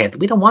wants to behave.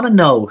 We don't want to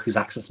know who's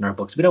accessing our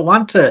books. We don't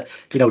want to,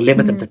 you know,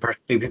 limit them to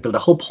people. The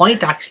whole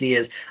point actually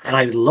is, and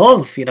I would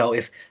love, you know,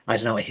 if, I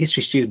don't know, a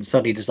history student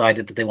suddenly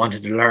decided that they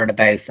wanted to learn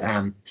about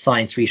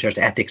science, research,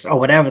 ethics, or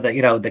whatever that,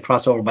 you know, the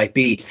crossover might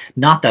be.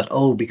 Not that,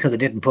 oh, because I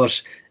didn't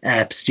put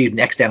student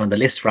X down on the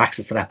list for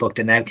access to that book,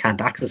 they now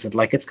can't access it.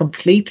 Like, it's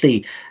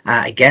completely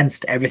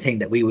against everything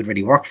that we would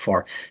really work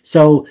for.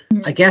 So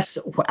I guess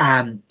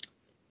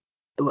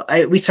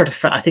we sort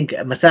of, I think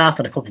myself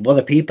and a couple of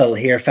other people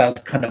here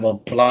felt kind of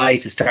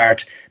obliged to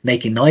start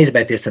making noise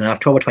about this. And in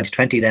October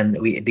 2020, then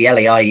the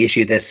LAI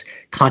issued this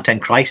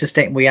content crisis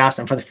statement. We asked,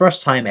 and for the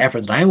first time ever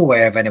that I'm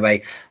aware of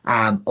anyway,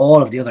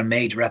 all of the other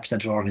major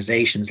representative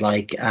organizations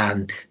like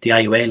the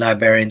IUA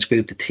Librarians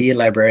Group, the TEAL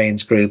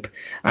Librarians Group,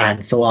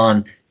 and so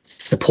on,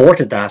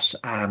 supported that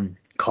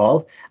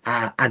call,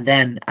 and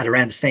then at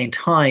around the same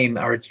time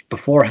or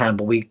beforehand,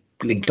 but we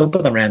linked up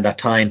with them around that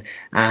time.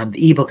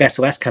 The ebook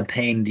SOS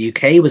campaign in the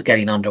UK was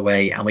getting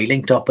underway, and we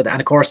linked up with,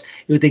 and of course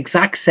it was the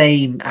exact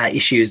same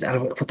issues.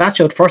 And what that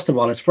showed, first of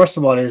all,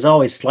 it is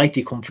always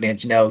slightly comforting,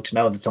 to know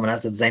that someone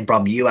else has the same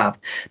problem you have,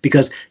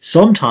 because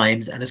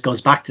sometimes, and this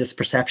goes back to this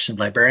perception of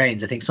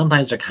librarians, I think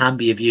sometimes there can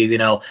be a view,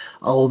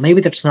 oh,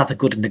 maybe they're just not that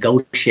good at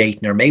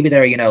negotiating, or maybe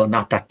they're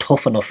not that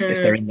tough enough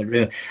if they're in the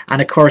room.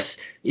 And of course,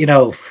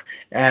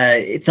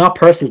 it's not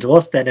personal to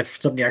us then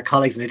if some of our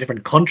colleagues in a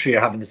different country are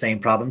having the same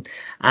problem.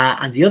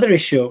 And the other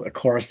issue, of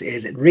course,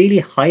 is it really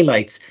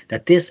highlights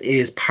that this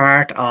is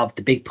part of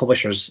the big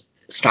publishers'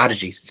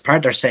 strategy. It's part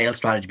of their sales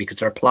strategy, because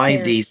they're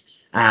applying these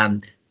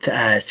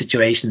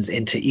situations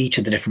into each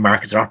of the different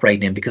markets they're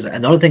operating in. Because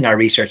another thing our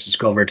research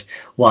discovered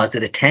was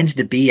that it tended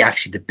to be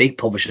actually the big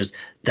publishers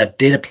that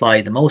did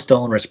apply the most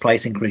onerous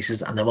price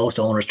increases and the most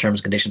onerous terms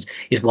and conditions.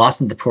 It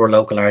wasn't the poor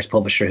local Irish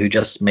publisher who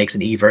just makes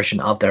an e-version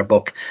of their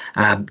book.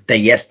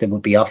 They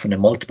would be often a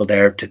multiple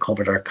there to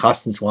cover their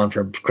costs and so on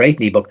for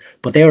creating an ebook,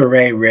 but they were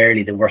very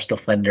rarely the worst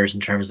offenders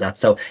in terms of that.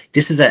 So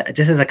this is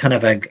a kind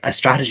of a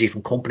strategy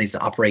from companies to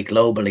operate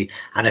globally.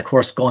 And of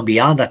course, going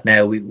beyond that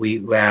now,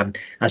 we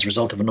as a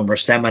result of a number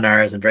of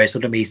seminars and various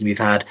other meetings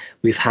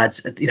we've had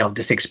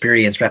this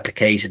experience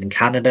replicated in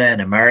Canada and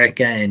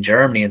America and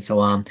Germany and so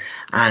on.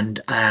 And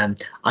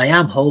I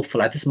am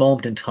hopeful at this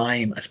moment in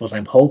time. I suppose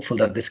I'm hopeful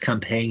that this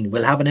campaign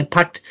will have an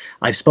impact.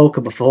 I've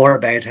spoken before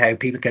about how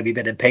people can be a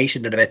bit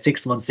impatient, and about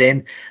 6 months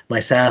in,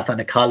 myself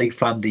and a colleague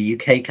from the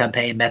UK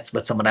campaign met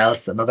with someone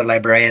else, another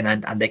librarian,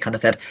 and they kind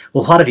of said,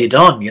 well, what have you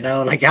done? You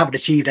haven't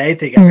achieved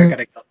anything, and you're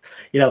going to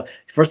go,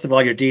 first of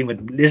all, you're dealing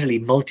with literally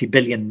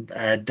multi-billion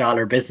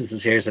dollar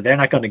businesses here, so they're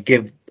not going to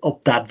give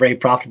up that very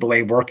profitable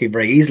way of working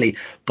very easily.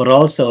 But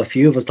also a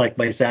few of us like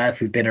myself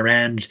who've been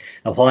around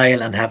a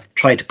while and have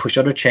tried to push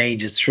other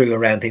changes through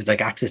around things like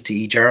access to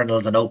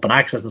e-journals and open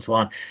access and so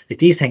on. Like,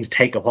 these things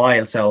take a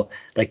while, so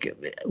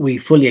we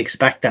fully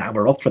expect that and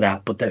we're up for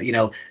that. But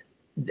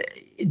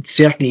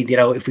certainly,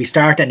 if we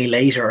start any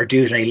later or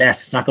do it any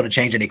less, it's not going to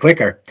change any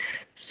quicker.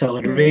 So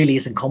it really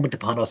is incumbent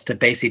upon us to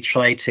basically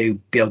try to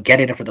get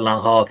in it for the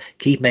long haul,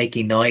 keep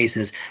making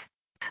noises.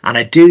 And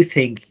I do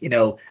think,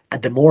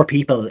 the more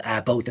people,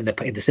 both in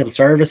the civil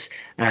service,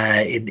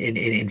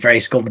 in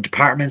various government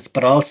departments,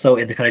 but also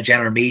in the kind of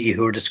general media,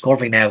 who are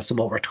discovering now some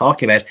of what we're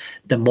talking about,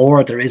 the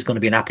more there is going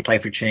to be an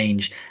appetite for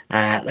change.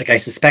 I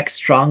suspect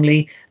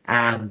strongly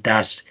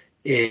that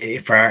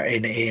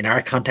in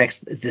our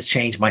context, this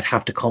change might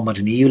have to come at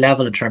an EU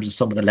level in terms of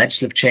some of the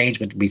legislative change,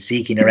 but we're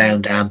seeking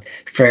around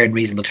fair and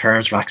reasonable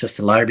terms for access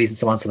to libraries and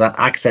so on. So that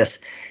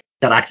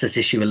access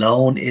issue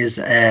alone is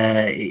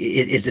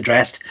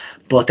addressed,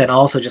 but then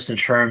also just in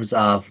terms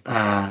of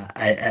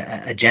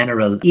a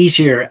general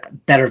easier,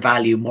 better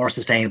value, more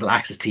sustainable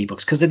access to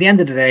ebooks. Because at the end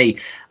of the day,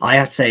 I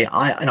have to say,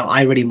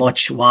 I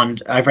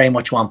very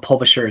much want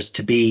publishers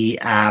to be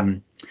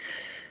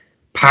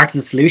part of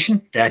the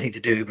solution. I think they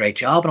do a great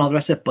job and all the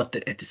rest of it, but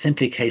it's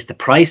simply a case the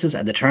prices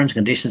and the terms and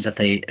conditions that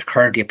they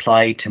currently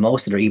apply to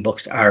most of their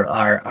ebooks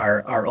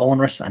are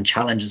onerous and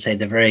challenge, say,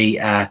 the very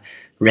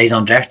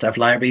raison d'etre of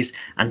libraries,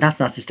 and that's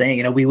not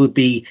sustainable. We would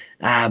be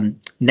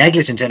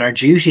negligent in our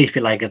duty, if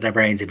you like, as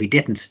librarians, if we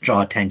didn't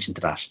draw attention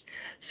to that.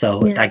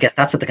 So I guess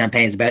that's what the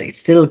campaign is about. It's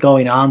still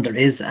going on. There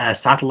is a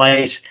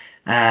satellite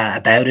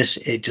about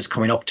it just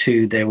coming up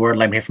to the World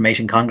Library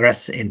Information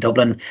Congress in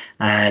Dublin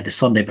the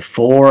Sunday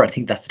before. I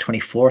think that's the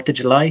 24th of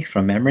July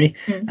from memory.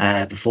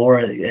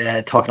 Before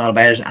talking all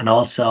about it, and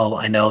also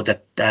I know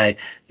that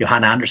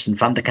Johanna Anderson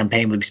from the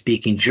campaign will be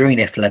speaking during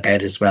IFLA about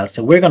it as well.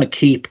 So we're going to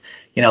keep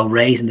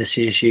raising this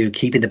issue,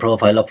 keeping the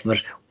profile up of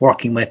it,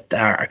 working with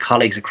our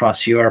colleagues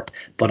across Europe,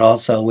 but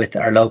also with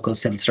our local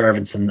civil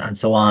servants and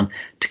so on,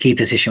 to keep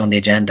this issue on the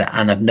agenda.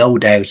 And I've no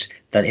doubt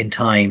that in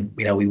time,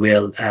 we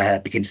will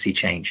begin to see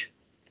change.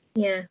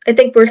 Yeah, I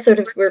think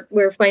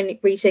we're finally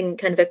reaching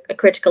kind of a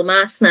critical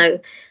mass now,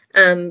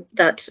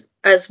 that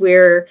as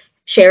we're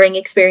sharing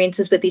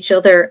experiences with each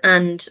other,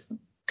 and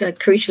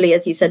crucially,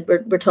 as you said,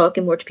 we're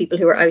talking more to people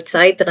who are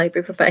outside the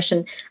library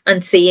profession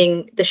and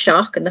seeing the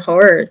shock and the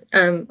horror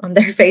on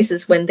their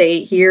faces when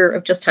they hear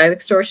of just how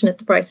extortionate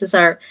the prices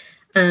are.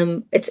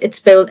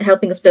 It's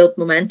helping us build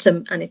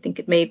momentum, and I think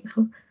it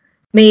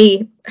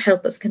may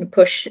help us kind of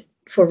push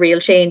for real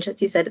change.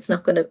 As you said, it's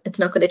not going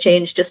to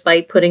change just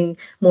by putting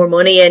more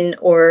money in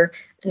or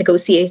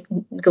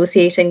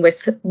negotiating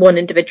with one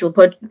individual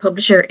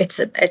publisher. It's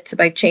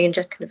about change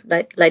at kind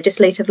of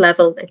legislative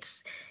level.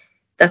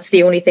 That's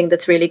the only thing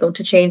that's really going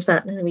to change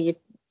that. And you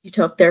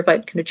talked there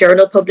about kind of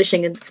journal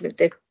publishing and kind of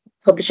the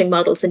publishing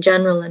models in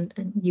general, and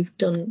you've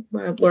done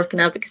work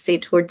and advocacy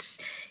towards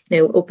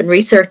open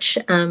research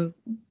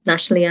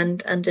nationally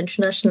and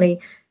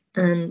internationally,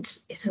 and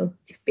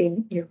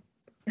you're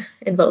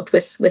involved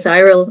with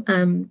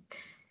IRL.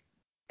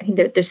 I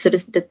think there's sort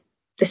of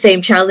the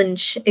same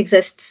challenge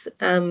exists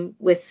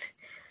with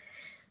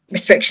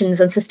restrictions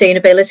and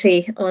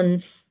sustainability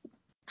on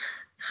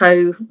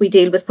how we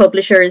deal with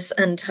publishers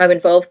and how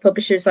involved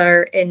publishers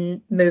are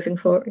in moving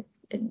forward,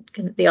 in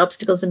kind of the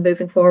obstacles in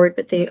moving forward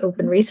with the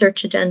open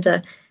research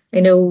agenda.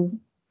 I know,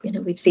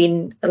 we've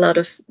seen a lot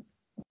of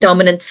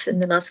dominance in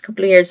the last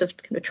couple of years of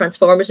kind of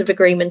transformative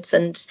agreements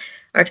and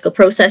article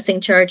processing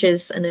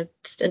charges, and I'm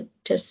just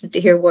interested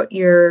to hear what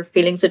your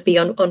feelings would be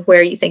on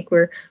where you think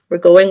we're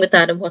going with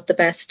that and what the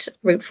best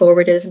route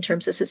forward is in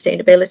terms of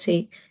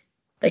sustainability.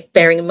 Like,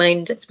 bearing in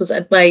mind, I suppose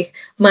my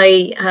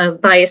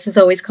bias is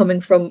always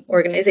coming from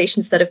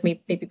organisations that have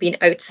maybe been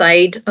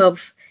outside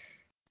of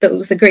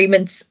those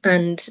agreements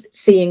and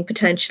seeing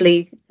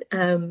potentially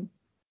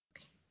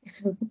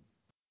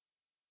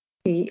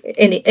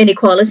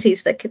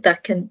inequalities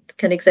that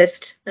can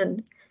exist.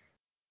 And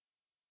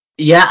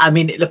yeah, I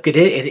mean, look, it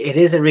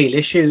is a real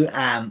issue.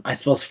 I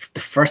suppose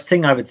the first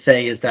thing I would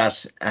say is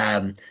that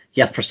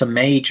yeah, for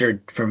major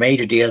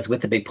deals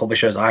with the big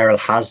publishers, IRL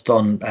has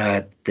done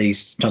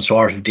these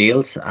transformative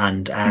deals,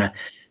 and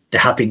they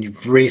have been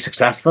really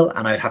successful.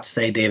 And I'd have to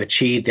say they've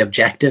achieved the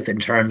objective in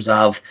terms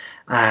of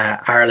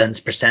Ireland's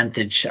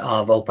percentage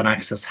of open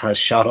access has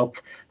shot up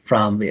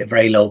from a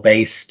very low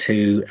base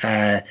to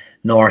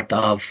north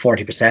of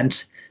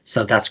 40%.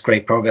 So that's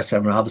great progress,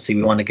 and obviously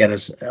we want to get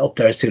it up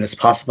there as soon as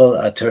possible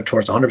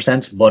towards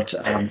 100%, but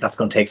that's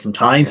going to take some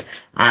time.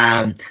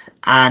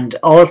 And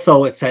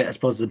also, I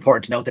suppose it's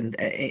important to note that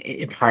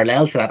in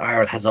parallel to that,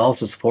 Ireland has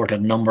also supported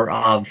a number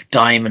of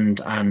diamond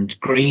and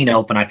green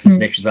open access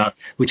initiatives as well,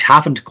 which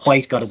haven't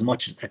quite got as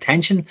much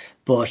attention,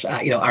 but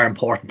are an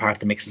important part of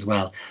the mix as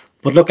well.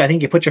 But look, I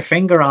think you put your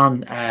finger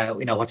on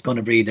what's going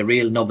to be the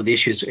real nub of the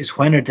issues is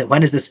when are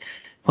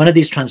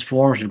these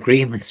transformative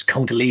agreements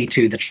going to lead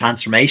to the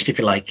transformation, if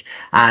you like?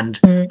 And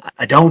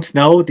I don't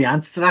know the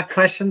answer to that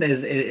question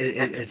is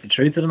the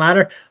truth of the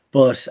matter.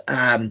 But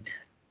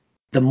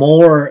the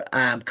more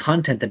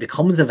content that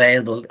becomes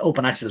available,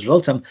 open access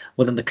results,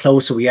 well, then the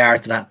closer we are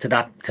to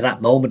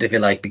that moment, if you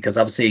like, because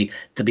obviously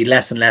there'll be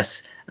less and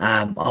less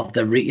of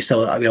the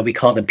we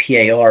call them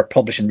PAR,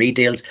 publish and read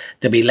deals.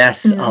 There'll be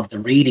less of the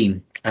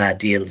reading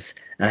deals.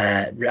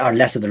 Or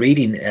less of the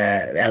reading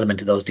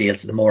element of those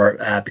deals, the more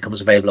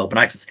becomes available open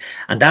access,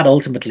 and that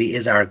ultimately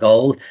is our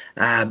goal.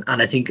 And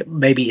I think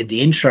maybe in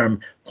the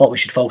interim, what we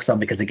should focus on,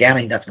 because again, I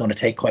think that's going to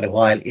take quite a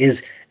while,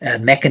 is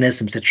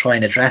mechanisms to try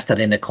and address that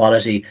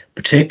inequality,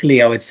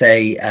 particularly I would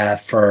say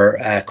for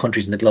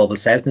countries in the global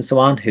south and so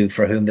on,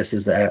 for whom this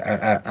is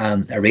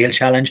a real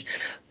challenge,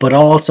 but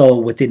also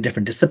within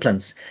different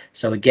disciplines.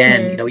 So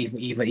again,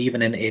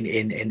 even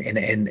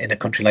in a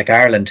country like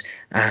Ireland,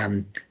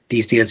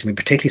 these deals have been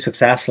particularly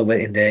successful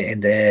in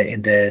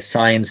the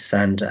science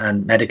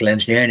and medical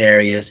engineering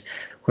areas,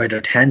 where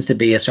there tends to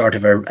be a sort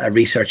of a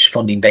research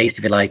funding base,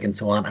 if you like, and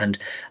so on, and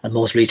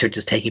most research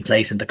is taking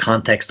place in the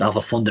context of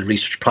a funded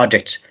research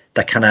project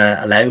that can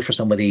allow for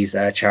some of these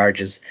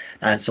charges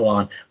and so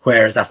on,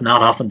 whereas that's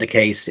not often the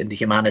case in the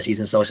humanities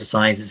and social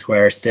sciences,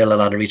 where still a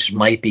lot of research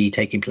might be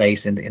taking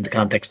place in the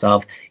context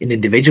of an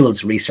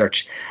individual's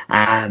research.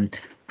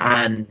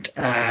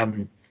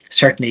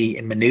 Certainly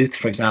in Maynooth,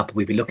 for example,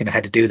 we'd be looking at how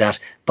to do that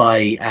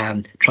by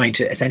trying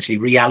to essentially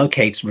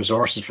reallocate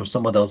resources from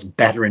some of those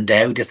better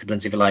endowed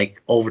disciplines, if you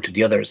like, over to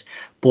the others,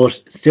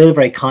 but still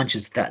very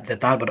conscious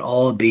that would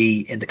all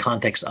be in the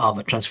context of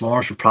a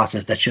transformative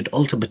process that should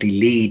ultimately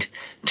lead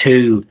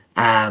to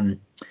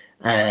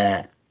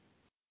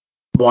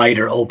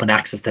wider open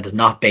access that is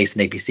not based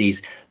in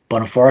APCs.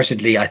 But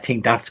unfortunately, I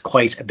think that's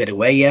quite a bit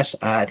away yet.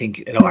 I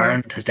think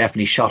Ireland has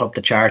definitely shot up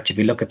the chart. If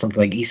you look at something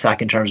like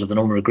ESAC in terms of the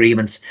number of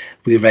agreements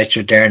we've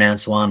registered there now and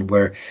so on,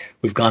 where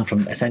we've gone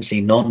from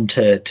essentially none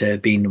to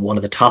being one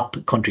of the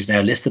top countries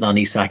now listed on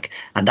ESAC,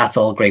 and that's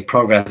all great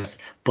progress.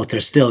 But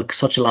there's still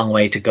such a long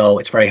way to go.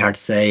 It's very hard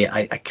to say.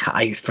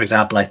 I for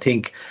example, I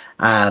think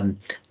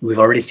we've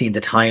already seen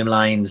the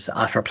timelines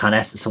for Plan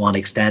S and so on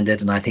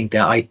extended, and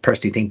I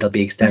personally think they'll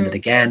be extended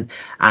again.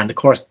 And of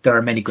course, there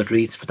are many good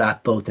reasons for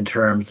that, both in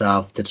terms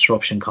of the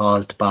disruption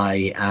caused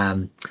by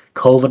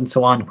COVID and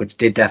so on, which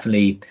did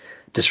definitely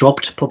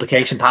disrupt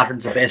publication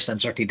patterns a bit,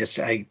 and certainly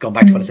going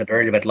back to what I said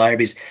earlier about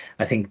libraries,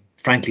 I think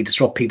frankly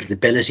disrupt people's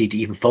ability to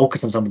even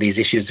focus on some of these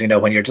issues.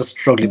 When you're just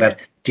struggling about,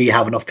 do you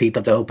have enough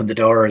people to open the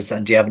doors,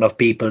 and do you have enough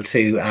people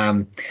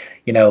to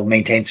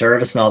maintain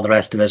service and all the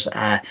rest of it,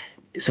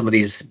 some of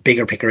these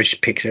bigger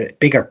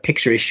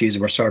picture issues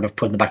were sort of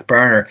put in the back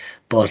burner.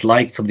 But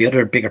like some of the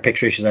other bigger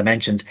picture issues I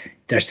mentioned,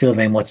 they're still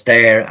very much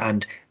there.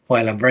 And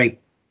while I'm very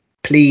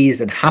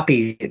pleased and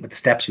happy with the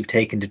steps we've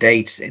taken to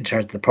date in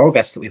terms of the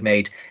progress that we've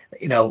made,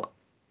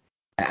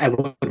 I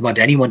wouldn't want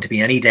anyone to be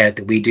in any doubt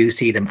that we do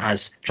see them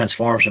as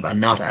transformative and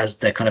not as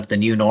the kind of the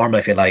new normal,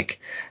 if you like.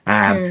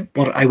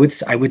 But I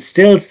would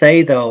still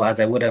say, though, as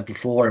I would have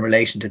before in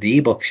relation to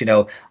the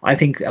ebooks, I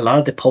think a lot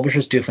of the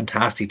publishers do a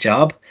fantastic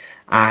job,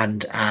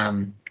 and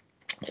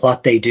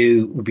what they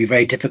do would be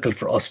very difficult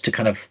for us to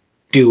kind of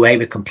do away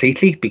with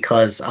completely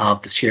because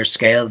of the sheer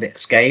scale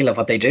of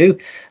what they do.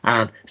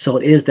 So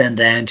it is then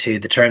down to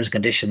the terms and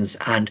conditions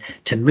and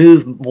to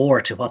move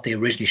more to what they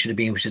originally should have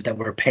been, which is that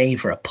we're paying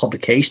for a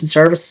publication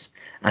service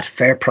at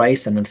fair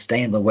price and in a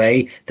sustainable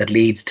way that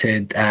leads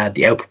to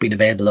the output being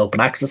available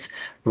open access,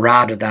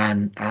 rather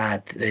than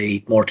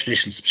the more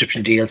traditional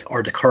subscription deals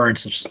or the current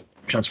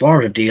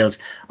transformative deals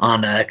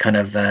on a kind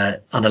of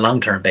on a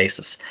long-term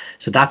basis.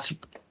 So that's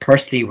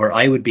personally where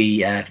I would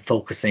be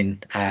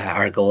focusing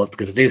our goals,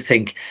 because I do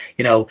think,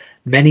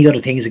 many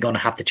other things are going to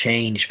have to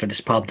change for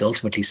this problem to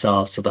ultimately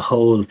solve. So the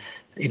whole,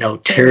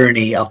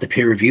 tyranny of the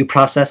peer review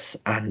process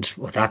and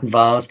what that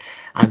involves,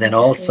 and then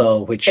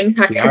also which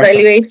impact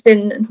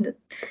evaluation.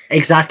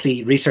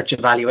 Exactly, research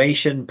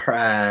evaluation,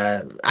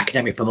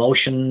 academic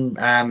promotion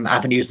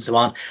avenues and so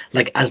on.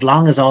 Like, as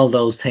long as all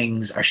those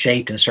things are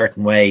shaped in a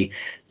certain way,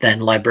 then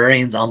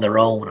librarians on their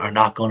own are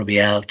not going to be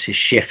able to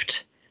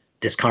shift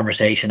this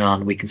conversation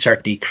on. We can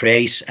certainly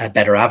create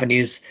better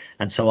avenues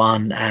and so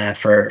on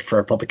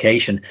for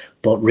publication,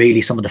 but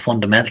really some of the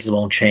fundamentals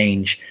won't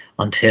change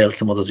until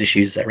some of those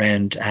issues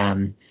around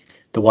how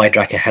the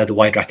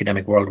wider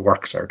academic world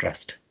works are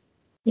addressed.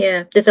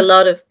 Yeah, there's a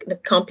lot of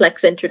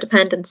complex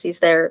interdependencies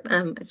there.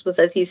 I suppose,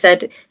 as you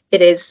said,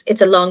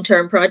 it's a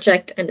long-term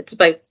project, and it's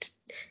about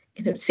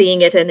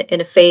seeing it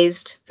in a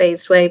phased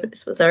way. But I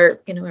suppose our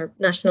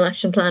National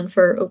Action Plan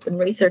for Open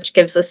Research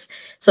gives us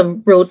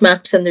some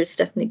roadmaps, and there's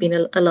definitely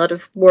been a lot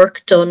of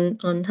work done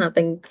on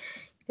having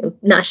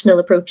national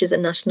approaches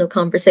and national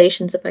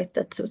conversations about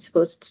that. So I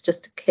suppose it's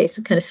just a case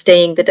of kind of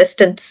staying the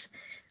distance,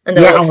 and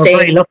they're all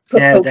staying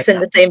folks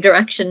in the same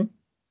direction.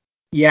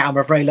 Yeah, and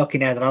we're very lucky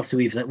now that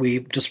obviously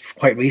we've just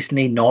quite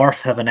recently,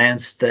 North have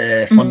announced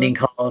the funding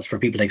calls for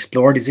people to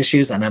explore these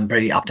issues, and I'm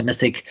very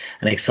optimistic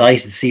and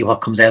excited to see what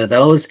comes out of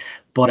those.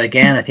 But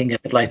again, I think a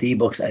bit like the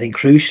ebooks, I think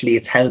crucially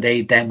it's how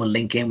they then will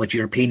link in with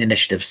European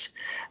initiatives,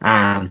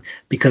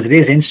 because it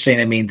is interesting.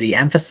 I mean, the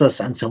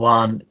emphasis and so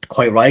on,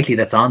 quite rightly,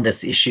 that's on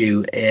this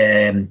issue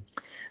in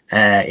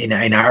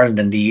Ireland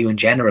and the EU in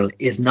general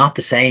is not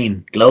the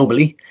same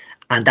globally.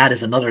 And that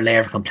is another layer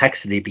of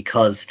complexity,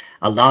 because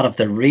a lot of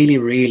the really,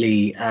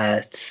 really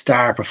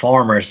star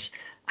performers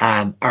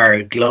are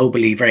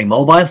globally very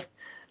mobile.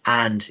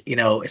 And,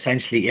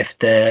 essentially, if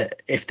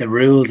the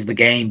rules of the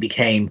game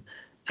became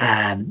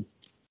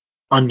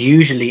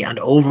unusually and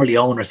overly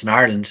onerous in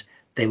Ireland,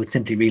 they would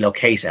simply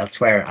relocate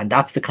elsewhere. And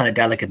that's the kind of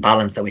delicate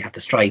balance that we have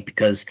to strike,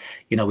 because,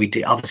 we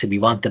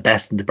want the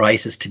best and the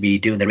brightest to be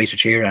doing the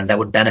research here, and that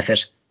would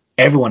benefit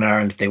everyone in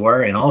Ireland if they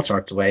were, in all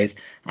sorts of ways.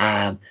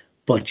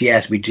 But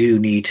yet we do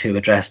need to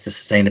address the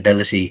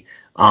sustainability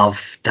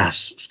of that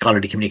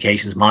scholarly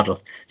communications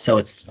model. So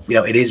it's,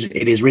 it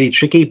is really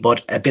tricky,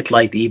 but a bit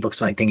like the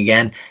ebooks thing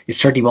again, it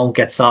certainly won't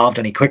get solved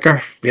any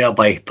quicker,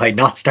 by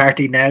not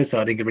starting now.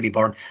 So I think it's really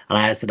important.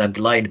 And I'm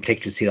delighted in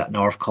particular to see that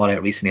North call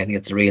out recently. I think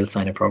it's a real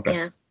sign of progress.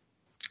 Yeah.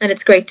 And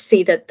it's great to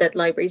see that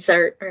libraries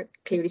are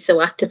clearly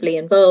so actively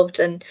involved.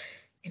 And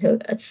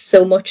it's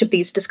so much of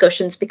these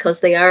discussions,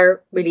 because they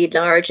are really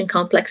large and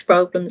complex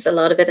problems. A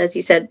lot of it, as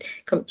you said,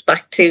 comes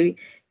back to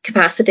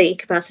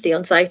capacity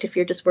on site. If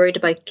you're just worried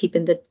about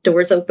keeping the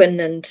doors open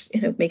and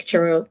making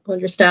sure all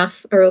your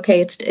staff are okay,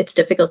 it's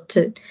difficult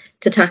to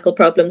tackle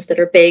problems that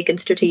are big and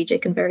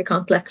strategic and very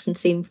complex and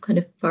seem kind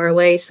of far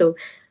away. So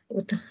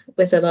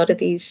with a lot of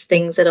these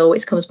things, it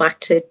always comes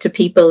back to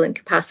people and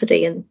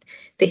capacity and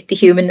the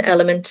human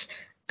element.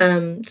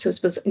 So I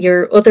suppose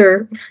your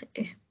other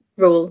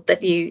role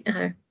that your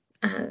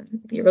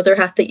other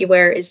hat that you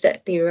wear is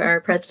that you are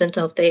president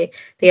of the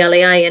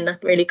LAI, and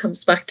that really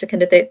comes back to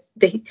kind of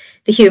the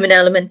human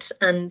element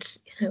and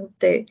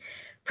the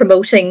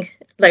promoting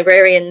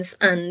librarians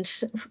and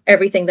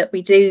everything that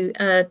we do.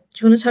 Do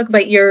you want to talk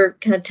about your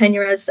kind of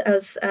tenure as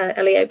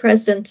LAI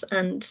president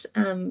and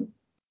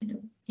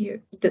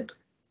the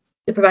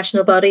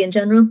professional body in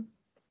general?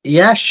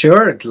 Yeah,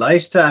 sure.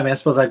 Delighted to. I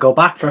suppose I go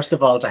back first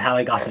of all to how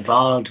I got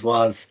involved.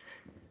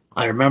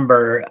 I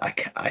remember,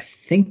 I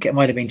think it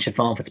might have been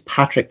Siobhan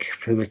Fitzpatrick,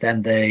 who was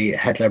then the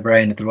head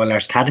librarian at the Royal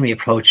Irish Academy,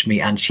 approached me,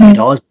 and she had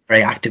always been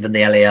very active in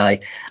the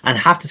LAI. And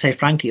I have to say,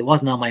 frankly, it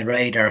wasn't on my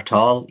radar at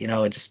all.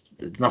 It's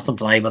not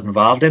something I was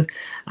involved in.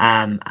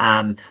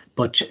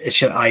 But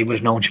I would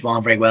have known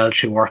Siobhan very well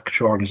through work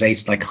through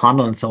organisations like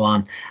Connell and so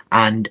on.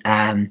 And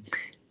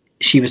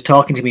she was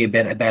talking to me a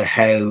bit about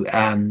how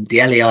the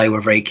LAI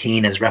were very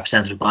keen as a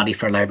representative body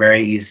for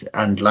libraries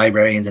and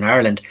librarians in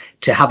Ireland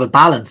to have a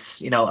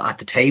balance, at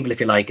the table, if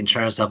you like, in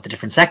terms of the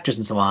different sectors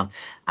and so on,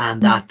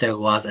 and that there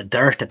was a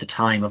dearth at the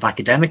time of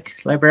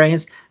academic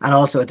librarians and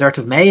also a dearth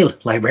of male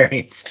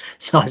librarians.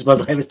 So I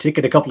suppose I was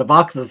ticking a couple of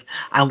boxes,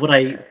 and would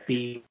I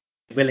be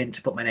willing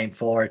to put my name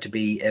forward to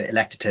be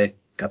elected to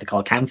got the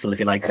call council, if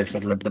you like,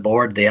 the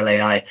board, the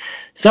LAI.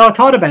 So I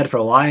thought about it for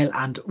a while,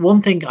 and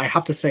one thing I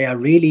have to say I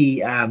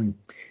really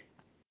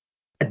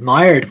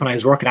admired when I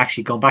was working,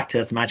 actually going back to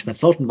as a management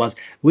consultant, was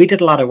we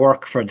did a lot of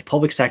work for the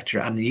public sector,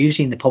 and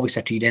usually in the public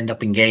sector you'd end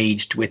up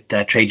engaged with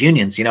trade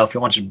unions. You know, if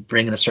you wanted to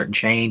bring in a certain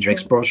change or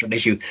explore a certain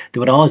issue, there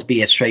would always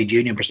be a trade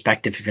union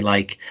perspective, if you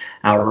like,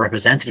 or a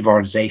representative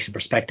organisation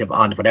perspective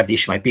on whatever the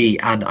issue might be.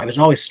 And I was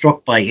always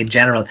struck by, in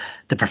general,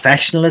 the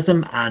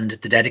professionalism and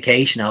the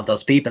dedication of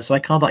those people. So I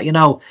kind of thought, you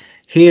know,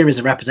 here is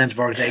a representative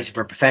organisation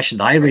for a profession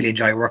that I really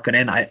enjoy working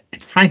in. I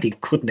frankly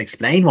couldn't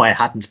explain why I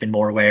hadn't been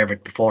more aware of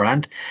it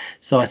beforehand.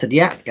 So I said,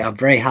 yeah, I'm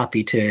very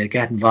happy to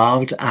get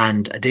involved,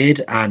 and I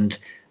did. And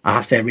I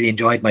have to say, I really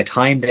enjoyed my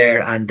time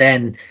there. And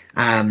then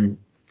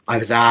I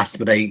was asked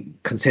would I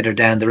consider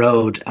down the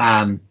road,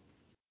 uh,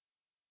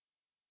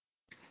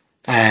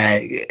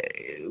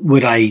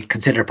 would I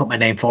consider put my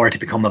name forward to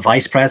become a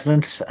vice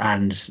president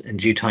and in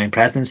due time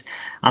president?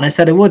 And I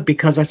said I would,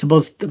 because I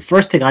suppose the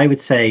first thing I would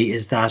say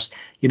is that,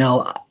 you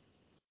know,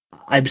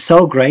 I'm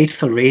so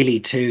grateful really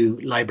to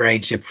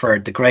librarianship for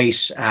the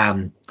great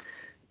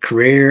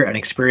career and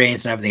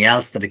experience and everything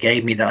else that it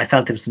gave me, that I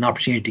felt it was an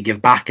opportunity to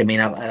give back. I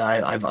mean,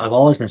 I've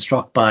always been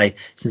struck by,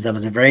 since I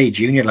was a very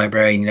junior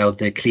librarian, you know,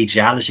 the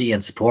collegiality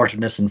and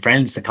supportiveness and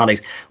friendliness to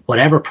colleagues.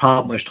 Whatever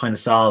problem I was trying to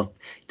solve,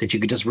 that you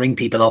could just ring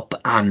people up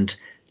and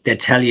they'd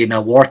tell you, you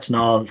know, warts and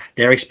all,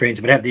 their experience,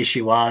 whatever the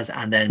issue was,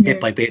 and then bit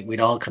by bit we'd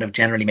all kind of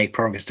generally make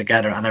progress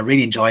together. And I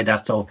really enjoyed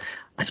that. So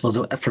I suppose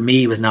for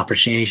me it was an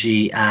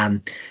opportunity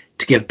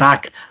to give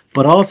back.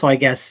 But also, I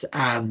guess,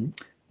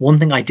 one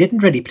thing I didn't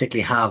really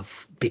particularly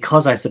have,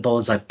 because I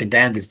suppose I've been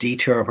down this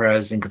detour where I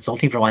was in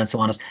consulting for a while and so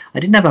on, is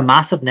I didn't have a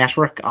massive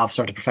network of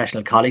sort of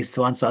professional colleagues and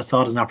so on. So I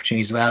saw it as an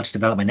opportunity as well to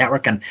develop my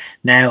network. And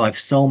now I've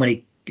so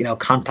many, you know,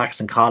 contacts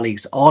and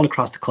colleagues all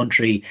across the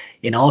country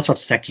in all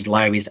sorts of sectors of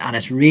libraries, and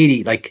it's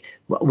really like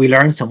we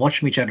learn so much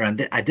from each other. And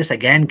this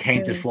again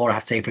came to the fore, I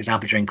have to say, for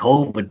example, during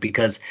COVID,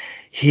 because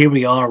here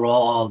we are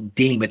all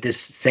dealing with this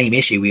same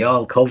issue. We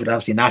all, COVID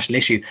obviously a national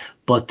issue,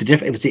 but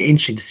it was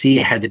interesting to see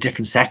how the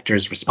different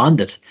sectors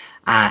responded,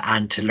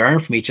 and to learn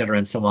from each other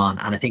and so on.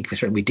 And I think we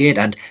certainly did,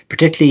 and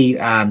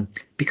particularly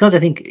because I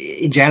think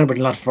in general with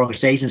a lot of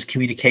organisations,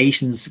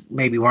 communications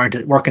maybe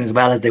weren't working as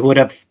well as they would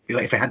have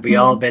if it had we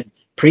all been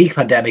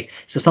pre-pandemic.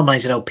 So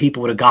sometimes, you know,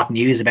 people would have gotten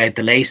news about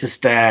the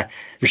latest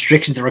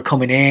restrictions that were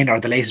coming in, or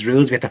the latest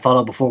rules we had to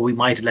follow before we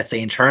might, let's say,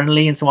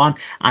 internally and so on.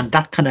 And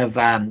that kind of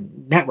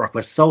network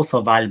was so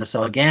valuable.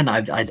 So again,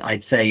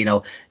 I'd say, you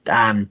know,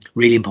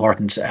 really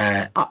important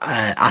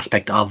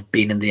aspect of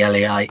being in the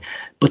LAI.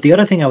 But the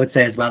other thing I would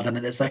say as well, then,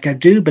 is like I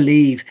do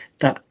believe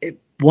that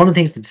one of the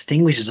things that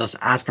distinguishes us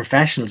as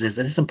professionals is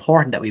that it's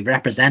important that we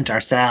represent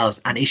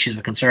ourselves and issues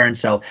of concern.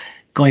 So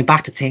going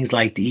back to things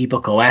like the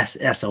ebook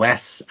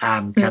SOS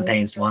campaign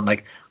and so on,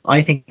 like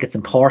I think it's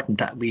important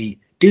that we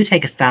do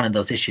take a stand on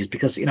those issues,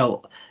 because, you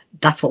know,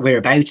 that's what we're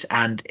about.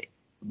 And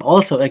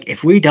also, like,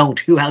 if we don't,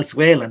 who else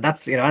will? And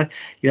that's, you know,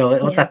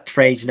 what's that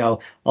phrase, you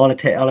know, all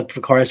it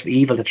requires for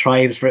evil to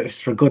thrive is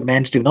for good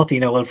men to do nothing.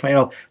 You know, well, you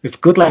know,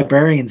 if good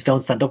librarians don't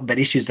stand up about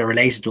issues that are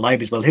related to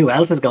libraries, well, who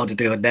else is going to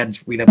do it? Then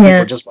we know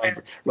people just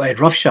ride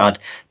roughshod.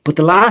 But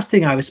the last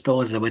thing I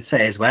suppose I would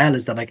say as well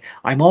is that, like,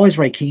 I'm always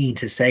very keen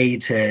to say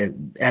to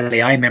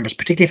LAI members,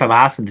 particularly if I'm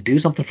asked them to do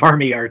something for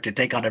me or to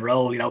take on a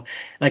role, you know,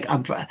 like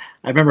I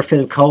remember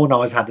Phil Cohen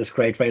always had this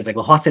great phrase, like,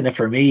 well, what's in it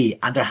for me?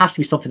 And there has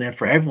to be something in it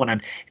for everyone.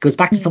 And it goes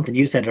back to something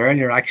you said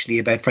earlier, actually,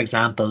 about, for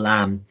example,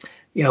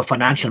 you know,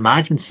 financial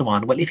management and so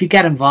on. Well, if you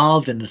get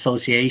involved in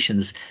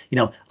associations, you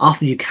know,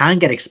 often you can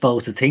get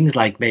exposed to things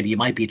like maybe you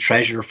might be a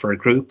treasurer for a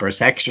group or a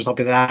section or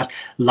something like that,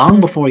 long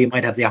before you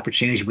might have the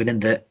opportunity within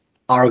the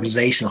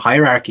organizational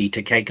hierarchy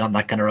to take on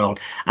that kind of role,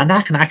 and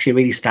that can actually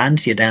really stand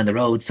to you down the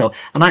road. So,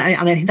 and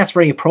I think that's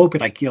very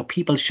appropriate. Like, you know,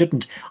 people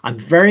shouldn't. I'm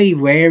very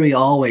wary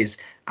always.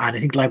 And I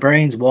think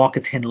librarians walk a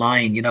thin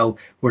line. You know,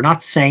 we're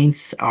not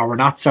saints, or we're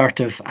not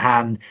sort of,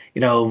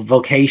 you know,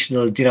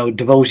 vocational, you know,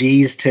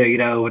 devotees to, you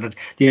know,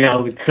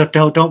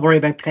 don't worry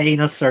about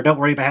paying us, or don't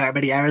worry about how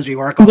many hours we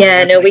work.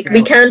 Yeah, no, we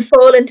can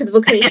fall into the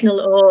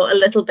vocational a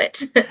little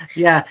bit.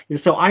 Yeah,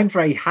 so I'm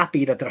very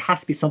happy that there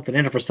has to be something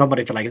in it for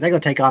somebody, for like, if they're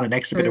going to take on an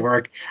extra bit of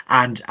work,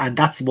 and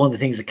that's one of the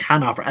things it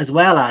can offer, as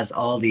well as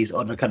all these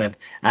other kind of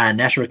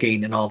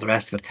networking and all the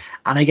rest of it.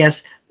 And I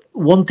guess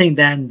one thing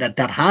then that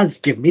has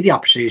given me the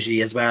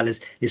opportunity as well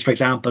is for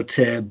example,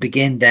 to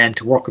begin then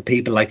to work with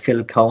people like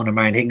Philip Cohen and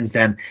Marion Higgins,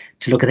 then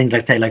to look at things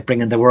like, say, like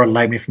bringing the World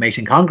Library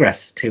Information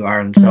Congress to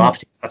Ireland. So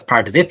obviously that's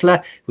part of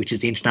IFLA, which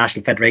is the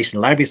International Federation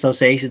of Library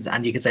Associations.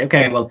 And you can say,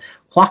 okay, well,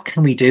 what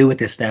can we do with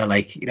this now?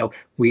 Like, you know,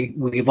 we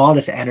have all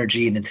this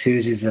energy and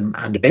enthusiasm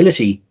and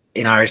ability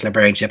in Irish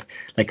librarianship.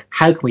 Like,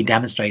 how can we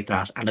demonstrate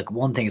that? And like,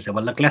 one thing is that,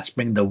 well, look, let's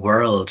bring the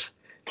world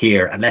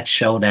here and let's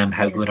show them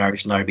how good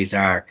Irish libraries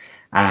are.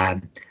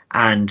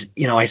 And,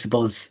 you know, I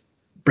suppose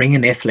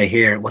bringing IFLA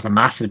here was a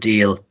massive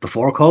deal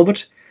before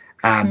COVID,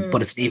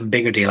 but it's an even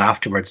bigger deal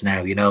afterwards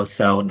now, you know.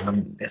 So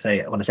when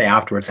I say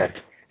afterwards, I'm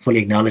fully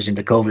acknowledging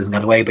that COVID hasn't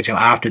gone away, but, you know,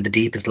 after the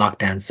deepest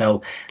lockdown.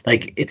 So,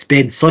 like, it's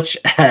been such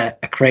a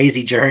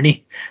crazy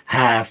journey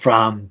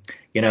from,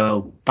 you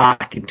know,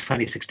 back in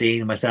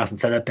 2016, myself and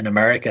Philip in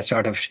America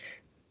sort of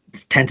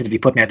tentatively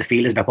putting out the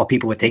feelers about what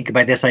people would think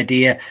about this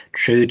idea,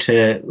 through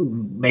to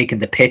making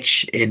the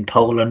pitch in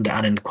Poland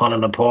and in Kuala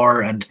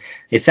Lumpur. And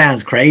it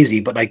sounds crazy,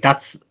 but like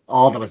that's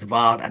all that was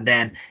involved. And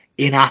then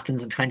in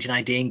Athens in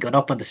 2019, got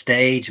up on the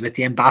stage with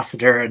the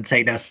ambassador and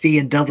saying, "Now see you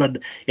in Dublin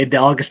in the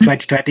August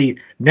 2020."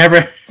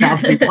 Never,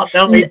 obviously, not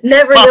knowing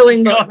never what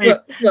knowing was coming.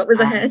 what was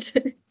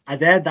ahead. And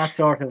then that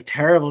sort of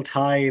terrible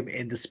time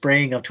in the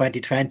spring of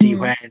 2020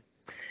 when,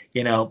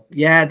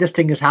 yeah, this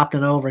thing is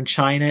happening over in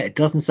China. It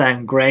doesn't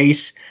sound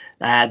great.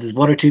 There's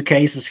 1 or 2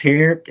 cases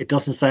here. It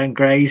doesn't sound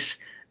great.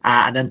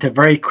 And then to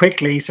very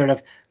quickly sort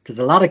of, there's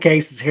a lot of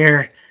cases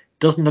here.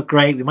 Doesn't look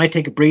great. We might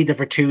take a breather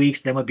for 2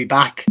 weeks, then we'll be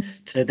back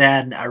to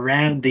then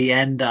around the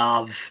end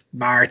of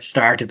March,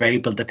 start of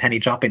April, the penny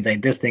dropping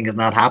thing. This thing is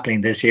not happening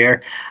this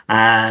year.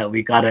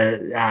 We got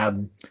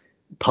to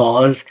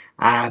pause.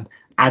 And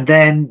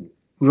then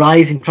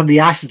rising from the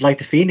ashes like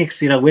the phoenix,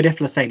 with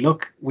IFLA saying,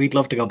 look, we'd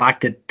love to go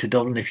back to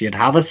Dublin if you'd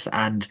have us,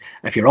 and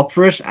if you're up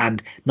for it,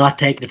 and not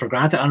taking it for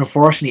granted. And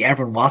unfortunately,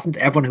 everyone wasn't.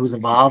 Everyone who was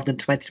involved in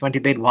 2020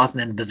 bid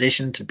wasn't in a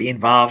position to be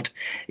involved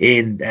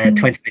in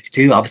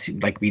 2022. Obviously,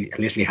 like, we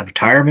literally had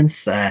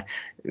retirements,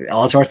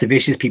 all sorts of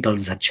issues. People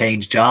had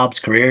changed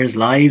jobs, careers,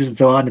 lives, and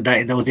so on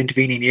in those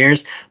intervening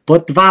years.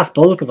 But the vast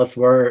bulk of us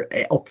were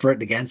up for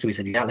it again. So we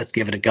said, yeah, let's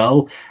give it a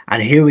go.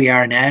 And here we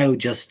are now,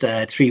 just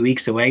 3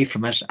 weeks away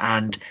from it.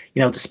 And,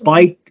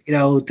 despite,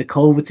 the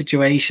COVID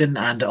situation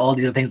and all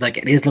these other things, like,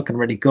 it is looking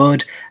really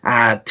good.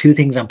 2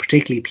 things I'm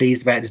particularly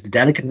pleased about is the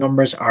delegate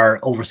numbers are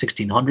over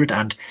 1,600.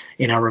 And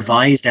in our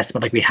revised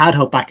estimate, like, we had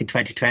hoped back in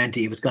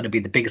 2020, it was going to be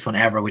the biggest one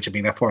ever, which would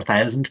be about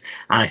 4,000.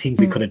 And I think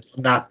we could have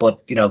done that.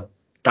 But,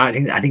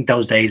 I think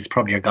those days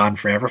probably are gone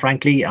forever,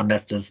 frankly,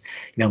 unless there's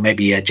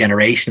maybe a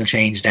generational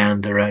change down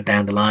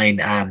the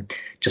line,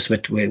 just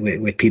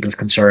with people's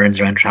concerns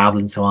around travel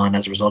and so on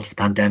as a result of the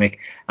pandemic.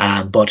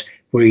 But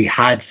we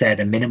had said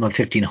a minimum of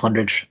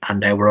 1,500,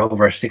 and now we're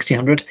over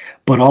 1,600.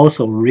 But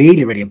also,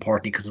 really, really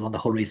importantly, because one of the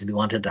whole reasons we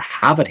wanted to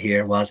have it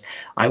here was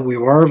we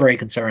were very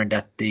concerned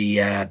that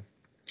the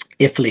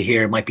IFLA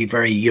here might be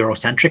very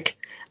Eurocentric,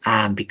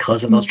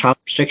 because of those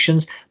travel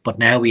restrictions. But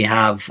now we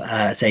have,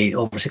 say,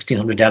 over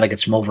 1,600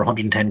 delegates from over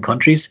 110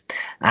 countries.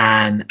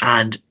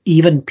 And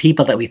even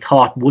people that we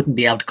thought wouldn't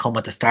be able to come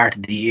at the start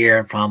of the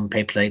year from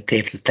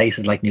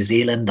places like New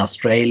Zealand,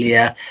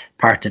 Australia,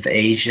 parts of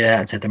Asia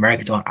and South America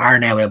and so on, are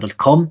now able to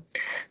come.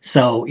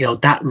 So,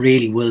 that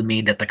really will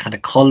mean that the kind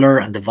of colour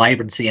and the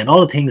vibrancy and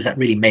all the things that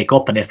really make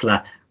up an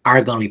IFLA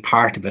are going to be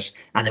part of it,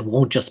 and it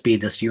won't just be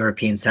this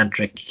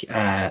European-centric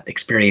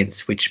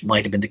experience, which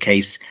might have been the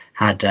case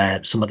had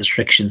some of the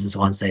restrictions and so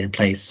on stayed in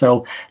place.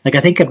 So, like,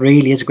 I think it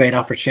really is a great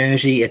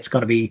opportunity. It's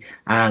going to be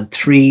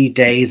 3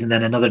 days, and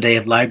then another day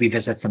of library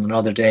visits and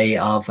another day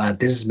of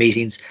business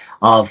meetings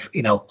of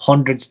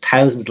hundreds,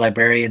 thousands of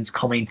librarians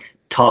coming,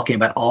 talking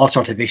about all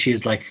sorts of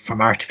issues, like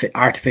from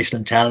artificial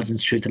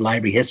intelligence through to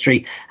library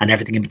history and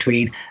everything in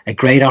between. A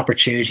great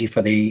opportunity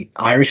for the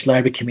Irish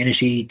library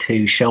community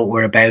to show what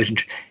we're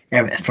about,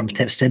 from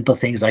simple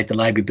things like the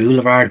Library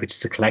Boulevard, which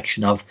is a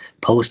collection of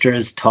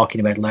posters talking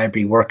about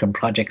library work and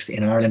projects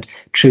in Ireland,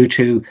 through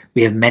to,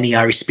 we have many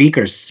Irish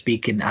speakers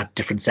speaking at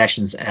different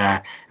sessions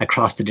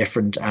across the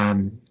different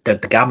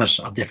the gamut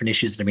of different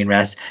issues that have been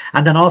raised.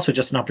 And then also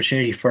just an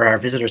opportunity for our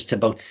visitors to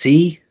both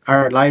see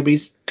our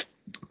libraries,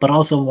 but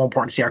also more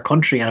important to see our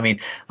country. And I mean,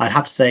 I'd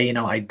have to say,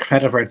 I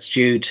credit where it's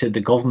due to the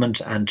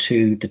government and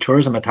to the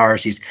tourism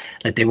authorities.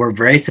 Like, they were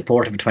very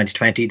supportive in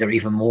 2020. They're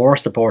even more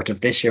supportive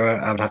this year,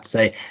 I would have to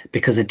say,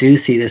 because they do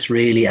see this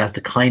really as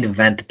the kind of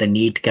event that they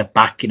need to get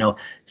back.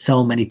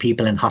 So many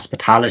people in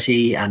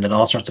hospitality and in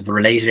all sorts of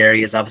related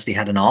areas obviously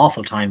had an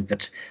awful time of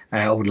it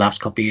over the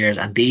last couple of years.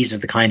 And these are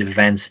the kind of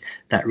events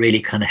that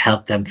really kind of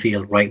help them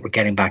feel, right, we're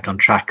getting back on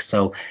track.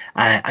 So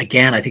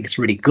again, I think it's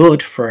really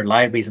good for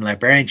libraries and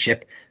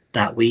librarianship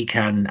that we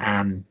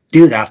can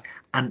do that.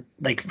 And,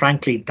 like,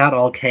 frankly, that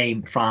all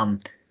came from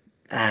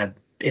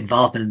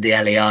involvement in the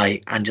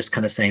LAI and just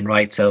kind of saying,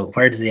 right, so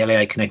where does the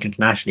LAI connect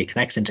internationally? It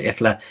connects into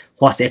IFLA.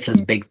 What's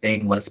IFLA's big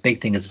thing? Well, its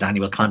big thing is its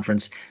annual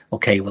conference.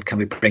 Okay, well, can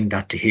we bring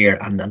that to here?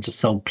 And I'm just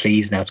so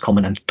pleased now it's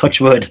coming, and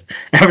touch wood,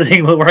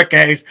 everything will work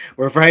out.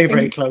 We're very,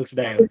 very close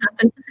now.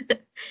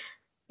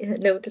 Yeah,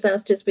 no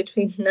disasters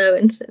between now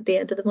and the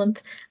end of the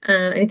month.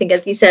 I think,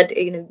 as you said,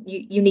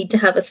 you need to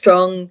have a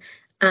strong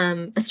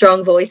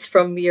voice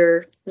from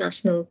your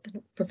national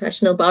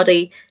professional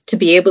body to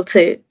be able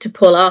to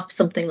pull off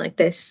something like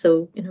this.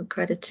 So,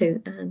 credit to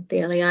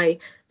the LAI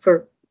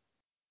for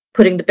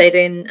putting the bid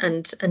in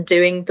and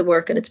doing the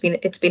work. And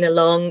it's been a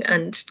long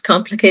and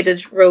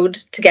complicated road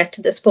to get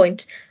to this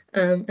point.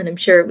 And I'm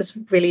sure it was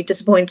really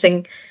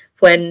disappointing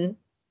when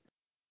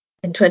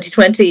in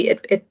 2020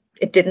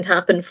 it didn't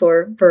happen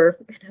for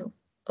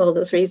all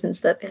those reasons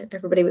that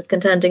everybody was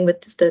contending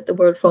with, just the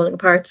world falling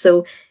apart.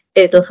 So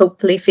it'll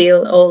hopefully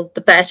feel all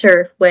the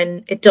better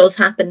when it does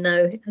happen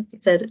now. As you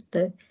said,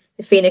 the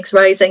phoenix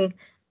rising.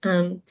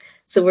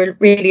 So we're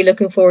really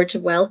looking forward to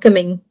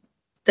welcoming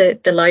the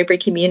library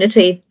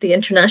community, the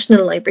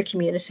international library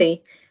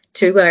community,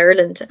 to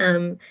Ireland.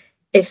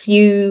 if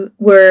you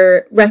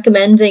were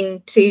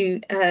recommending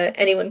to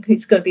anyone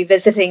who's going to be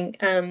visiting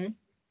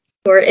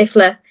for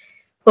IFLA,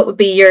 what would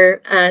be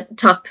your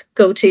top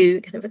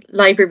go-to kind of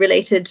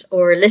library-related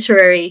or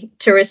literary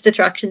tourist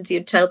attractions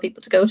you'd tell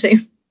people to go to?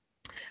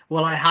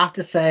 Well, I have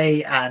to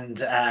say, and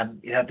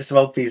this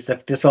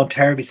won't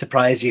terribly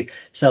surprise you.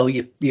 So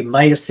you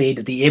might have seen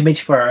that the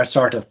image for our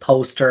sort of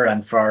poster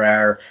and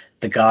for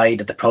the guide,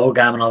 the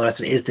program, and all the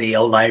rest of it is the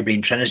old library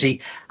in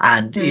Trinity.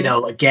 And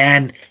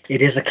again,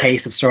 it is a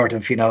case of sort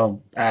of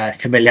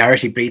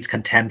familiarity breeds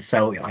contempt.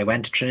 So I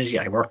went to Trinity,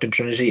 I worked in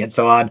Trinity, and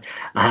so on,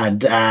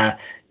 and.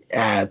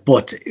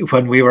 But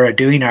when we were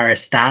doing our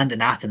stand in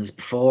Athens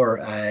before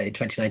in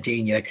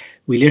 2019,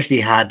 we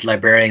literally had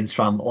librarians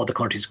from other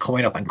countries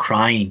coming up and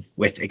crying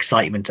with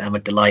excitement and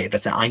with delight. If I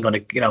said, I'm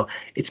going to,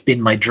 it's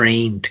been my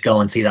dream to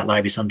go and see that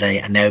library someday,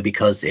 and now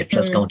because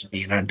IFLA's going to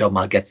be in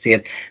Dublin, I'll get to see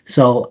it.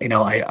 So,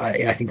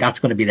 I think that's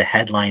going to be the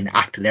headline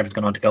act that everyone's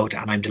going to go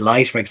to. And I'm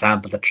delighted, for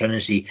example, that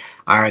Trinity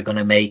are going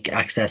to make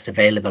access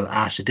available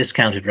at a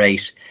discounted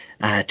rate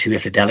to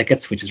IFLA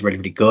delegates, which is really,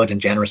 really good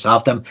and generous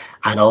of them.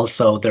 And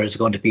also there's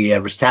going to be a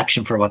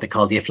reception for what they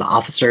call the IFLA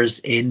officers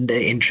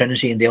in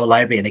Trinity in the old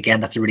library. And again,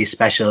 that's a really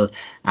special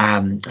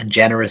and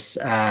generous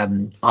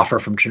offer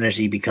from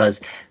Trinity,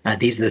 because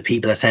these are the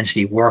people that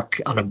essentially work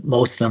on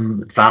most of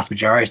them, vast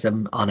majority of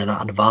them, on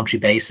a voluntary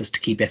basis to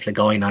keep IFLA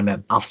going. I'm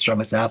an officer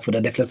myself with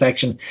an IFLA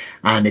section,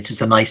 and it's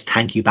just a nice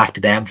thank you back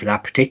to them for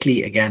that,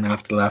 particularly again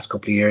after the last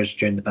couple of years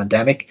during the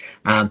pandemic.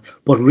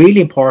 But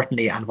really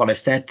importantly, and what I've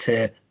said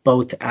to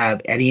both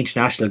any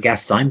international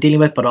guests I'm dealing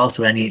with, but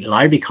also any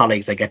library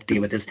colleagues I get to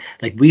deal with, is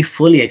like we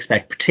fully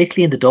expect,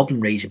 particularly in the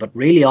Dublin region, but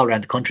really all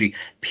around the country,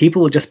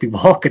 people will just be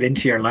walking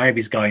into your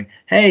libraries going,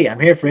 hey, I'm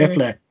here for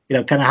IFLA,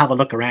 kind of have a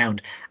look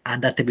around.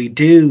 And that we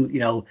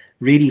do,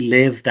 really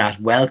live that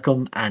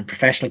welcome and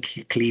professional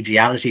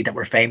collegiality that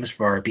we're famous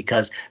for.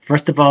 Because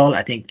first of all,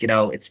 I think,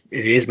 it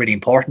is really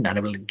important, and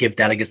it will give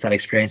delegates that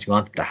experience we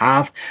want them to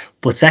have.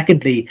 But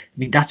secondly,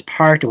 that's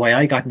part of why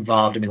I got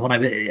involved.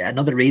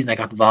 Another reason I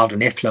got involved in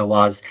IFLA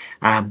was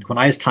when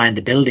I was planning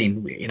the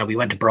building, we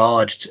went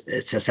abroad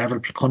to several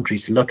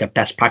countries to look at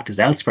best practice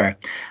elsewhere.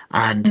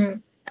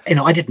 And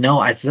I didn't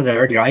know, as I said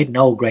earlier, I had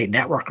no great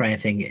network or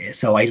anything.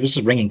 So I was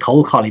just ringing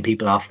cold calling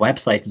people off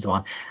websites and so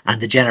on. And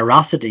the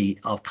generosity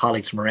of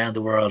colleagues from around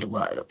the world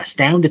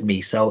astounded me.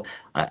 So,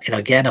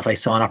 again, if I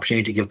saw an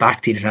opportunity to give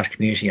back to the international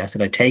community, I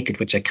said I'd take it,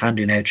 which I can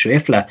do now through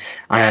IFLA.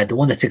 The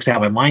one that sticks out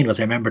in my mind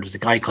was I remember there's a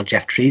guy called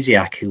Jeff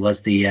Tresiak, who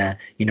was the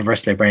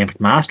University Librarian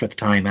McMaster at the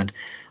time. And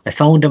I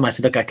phoned him. I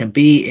said, look, I can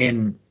be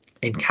in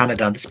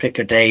Canada on this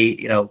particular day,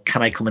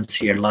 can I come and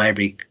see your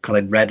library? Because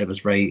I'd read it was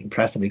very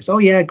impressive. He goes, oh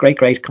yeah, great,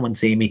 come and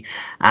see me.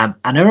 And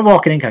I remember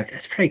walking in,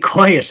 it's very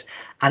quiet.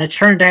 And it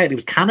turned out it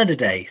was Canada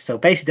Day. So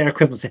basically their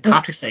equivalent of St.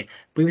 Patrick's Day.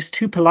 But he was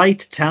too polite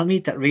to tell me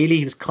that really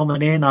he was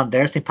coming in on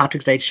their St.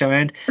 Patrick's Day to show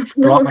around.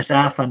 Brought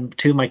myself and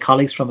two of my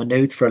colleagues from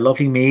Maynooth for a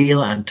lovely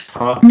meal and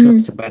talked to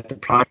us about the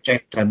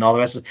project and all the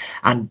rest of it.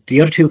 And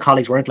the other two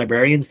colleagues weren't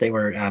librarians. They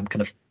were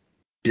kind of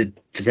the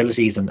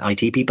facilities and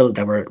IT people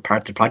that were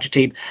part of the project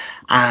team,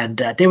 and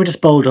they were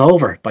just bowled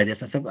over by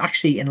this. I said, well,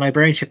 actually, in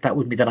librarianship, that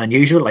wouldn't be that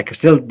unusual. Like, I'm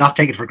still not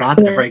taking it for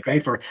granted. I'm very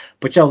grateful,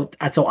 but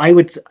and so I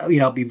would,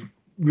 be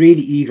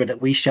really eager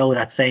that we show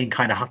that same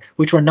kind of,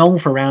 which we're known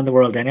for around the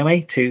world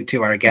anyway,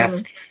 to our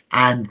guests.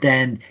 And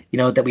then,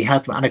 that we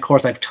help them. And of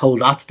course, I've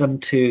told lots of them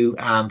to,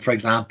 for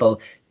example,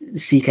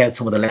 seek out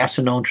some of the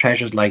lesser known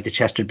treasures like the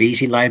Chester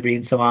Beatty Library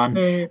and so on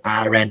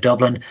around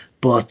Dublin,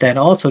 but then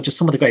also just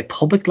some of the great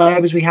public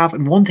libraries we have.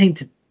 And one thing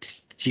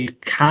that you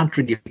can't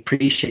really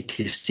appreciate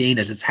till you've seen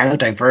it is how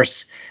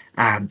diverse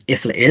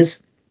IFLA is,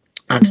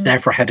 and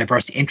therefore how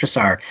diverse the interests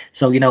are.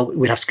 So,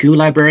 we have school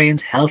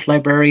librarians, health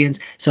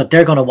librarians, so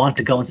they're going to want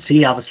to go and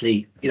see,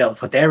 obviously,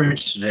 what they're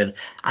interested in.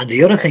 And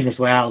the other thing as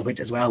well, which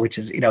is,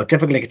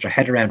 difficult to get your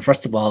head around,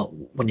 first of all,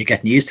 when you're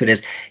getting used to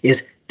it,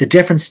 is the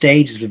different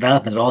stages of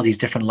development that all these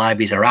different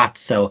libraries are at.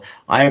 So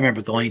I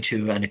remember going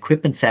to an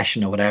equipment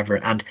session or whatever,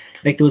 and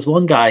like there was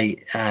one guy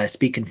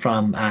speaking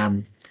from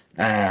a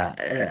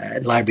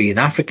library in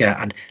Africa,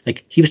 and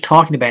like he was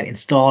talking about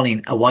installing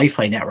a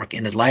Wi-Fi network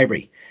in his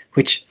library,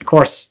 which of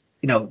course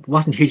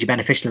wasn't hugely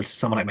beneficial to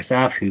someone like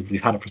myself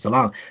we've had it for so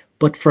long,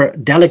 but for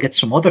delegates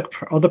from other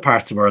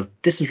parts of the world,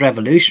 this is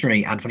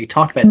revolutionary. And when he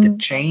talked about the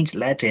change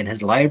led to in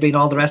his library and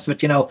all the rest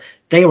of it,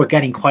 they were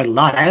getting quite a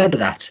lot out of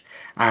that.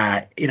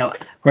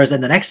 Whereas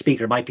then the next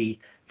speaker might be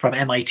from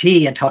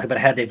MIT and talk about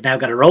how they've now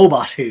got a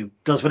robot who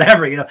does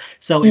whatever.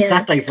 So it's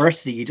that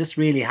diversity. You just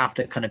really have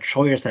to kind of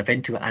throw yourself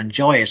into it and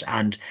enjoy it,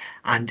 and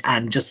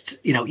just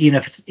even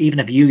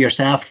if you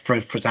yourself, for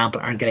example,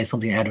 aren't getting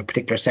something out of a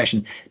particular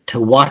session, to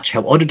watch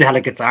how other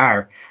delegates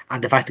are,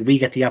 and the fact that we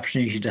get the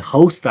opportunity to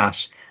host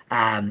that.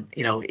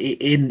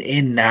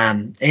 In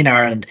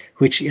Ireland,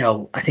 which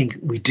I think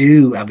we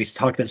do, and we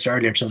talked about this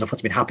earlier in terms of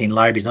what's been happening in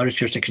libraries in other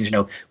jurisdictions.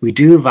 We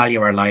do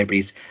value our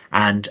libraries,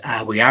 and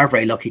we are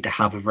very lucky to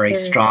have a very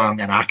strong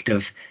and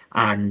active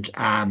and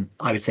I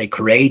would say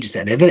courageous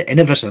and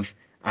innovative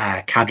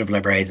cadre of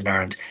librarians in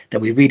Ireland, that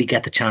we really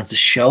get the chance to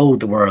show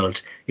the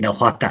world,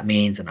 what that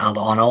means and on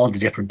all the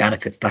different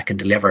benefits that can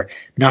deliver,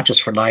 not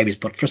just for libraries,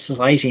 but for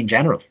society in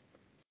general.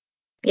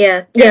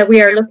 Yeah,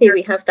 we are lucky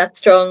we have that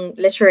strong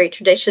literary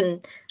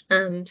tradition.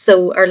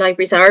 So our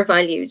libraries are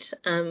valued.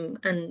 And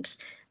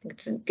I think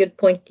it's a good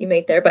point you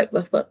made there about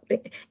what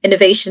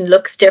innovation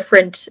looks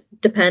different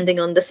depending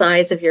on the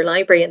size of your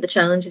library and the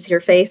challenges you're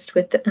faced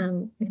with.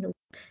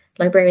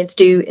 Librarians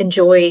do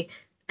enjoy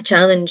a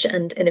challenge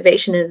and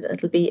innovation, and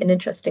it'll be an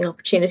interesting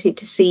opportunity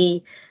to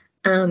see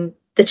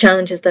the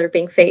challenges that are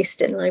being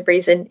faced in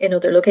libraries in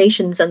other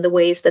locations and the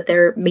ways that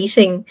they're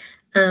meeting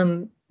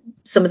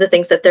some of the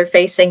things that they're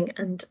facing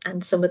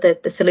and some of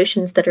the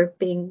solutions that are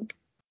being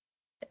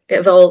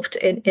evolved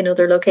in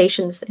other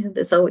locations.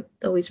 There's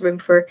always room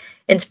for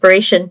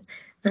inspiration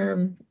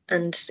and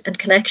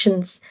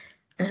connections.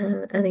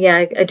 And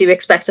yeah, I do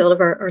expect all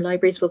of our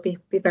libraries will be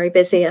very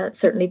busy.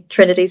 Certainly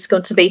Trinity's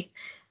going to be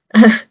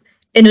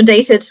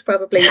inundated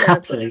probably.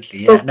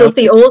 Absolutely, yeah. Both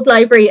the old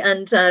library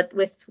and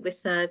with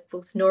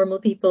both normal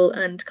people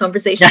and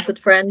conversations with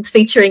friends,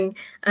 featuring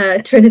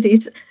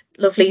Trinity's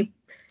lovely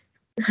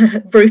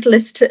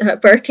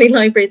brutalist Berkeley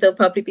Library. There'll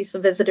probably be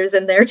some visitors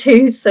in there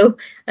too, so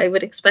I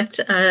would expect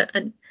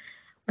a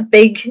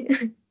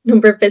big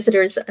number of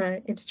visitors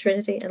into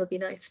Trinity. It'll be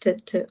nice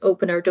to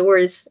open our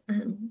doors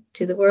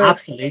to the world.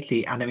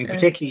 Absolutely. And I mean,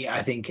 particularly,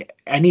 I think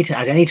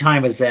at any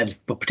time, as said,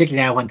 but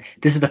particularly now when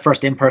this is the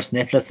first in-person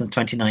IFLA since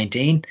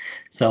 2019.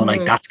 So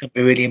like that's going to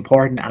be really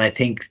important. And I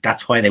think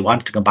that's why they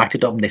wanted to come back to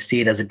Dublin. They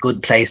see it as a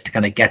good place to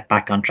kind of get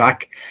back on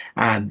track.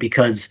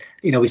 Because,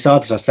 we saw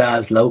this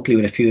ourselves locally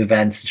with a few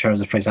events in terms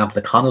of, for example,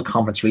 the Connell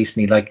conference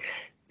recently. Like,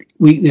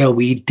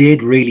 we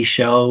did really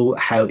show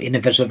how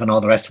innovative and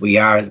all the rest we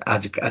are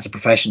as a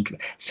profession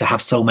to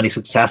have so many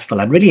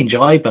successful and really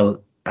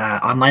enjoyable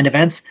online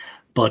events.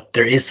 But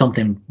there is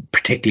something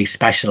particularly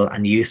special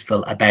and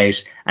useful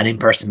about an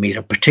in-person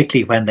meetup,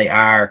 particularly when they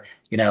are,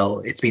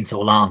 it's been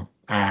so long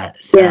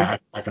as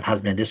it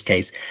has been in this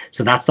case.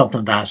 So that's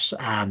something that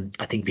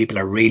I think people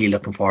are really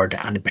looking forward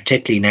to, and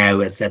particularly now,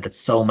 as said, that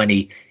so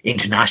many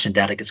international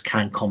delegates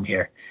can come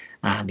here.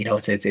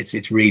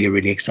 It's really,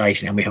 really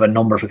exciting. And we have a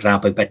number, for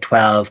example, about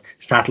 12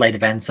 satellite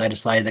events either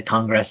side of the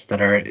Congress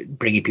that are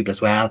bringing people as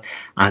well.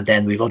 And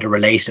then we've other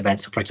related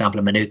events. So, for example,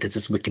 in Maynooth, there's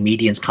this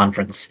Wikimedians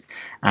conference.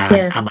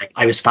 And like,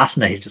 I was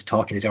fascinated just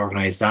talking to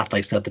organise that.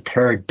 Like, so the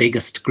third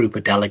biggest group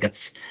of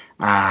delegates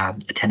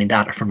attending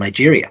that are from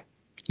Nigeria.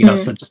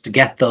 So just to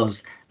get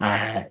those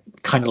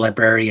kind of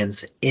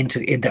librarians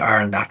into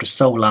Ireland after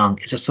so long,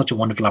 it's just such a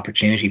wonderful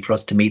opportunity for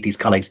us to meet these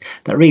colleagues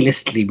that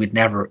realistically we'd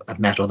never have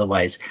met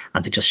otherwise,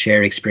 and to just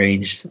share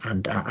experience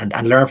and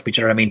learn from each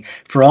other. I mean,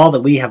 for all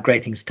that we have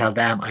great things to tell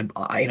them,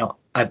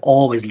 I've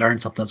always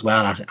learned something as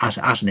well at an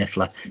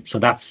IFLA. So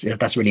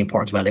that's really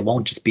important as well. It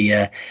won't just be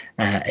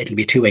it'll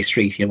be a two-way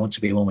street. It won't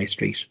just be a one-way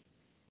street.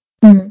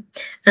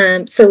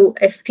 So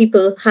if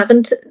people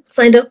haven't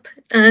signed up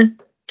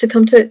to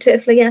come to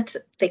IFLA yet,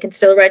 they can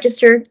still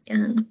register.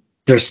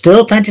 There's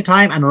still plenty of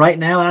time, and right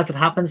now, as it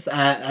happens,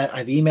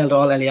 I've emailed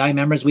all LEI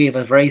members. We have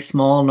a very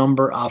small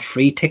number of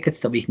free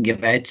tickets that we can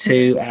give out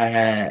to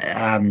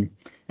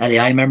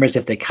LEI members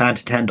if they can't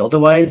attend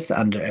otherwise,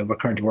 and we're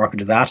currently working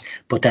to that.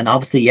 But then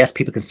obviously, yes,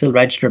 people can still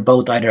register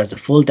both either as a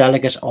full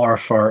delegate or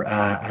for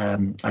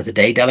as a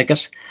day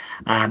delegate.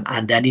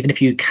 And then even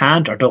if you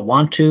can't or don't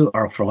want to,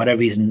 or for whatever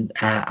reason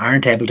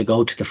aren't able to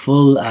go to the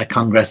full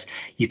Congress,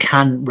 you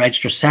can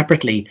register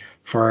separately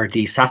for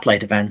the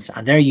satellite events,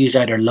 and they're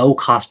usually either low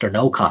cost or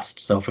no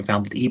cost. So, for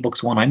example, the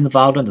ebooks one I'm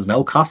involved in, there's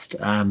no cost,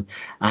 and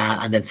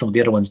then some of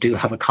the other ones do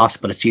have a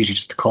cost, but it's usually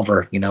just to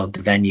cover,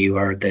 the venue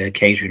or the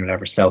catering or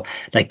whatever. So,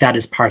 like, that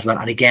is part of it.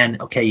 And again,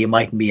 okay, you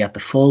mightn't be at the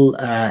full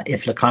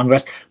IFLA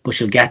Congress, but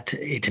you'll get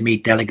to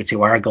meet delegates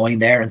who are going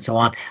there and so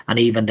on. And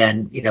even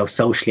then,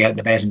 socially out and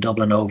about in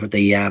Dublin over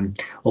the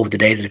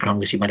days of the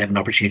Congress, you might have an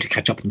opportunity to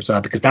catch up with them as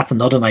well, because that's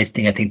another nice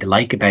thing I think to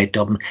like about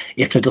Dublin.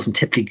 IFLA doesn't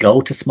typically go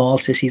to small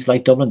cities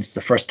like Dublin. It's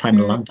the first time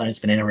in a long time it's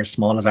been anywhere as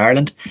small as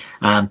Ireland.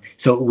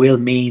 So it will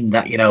mean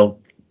that,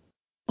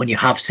 when you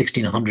have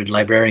 1,600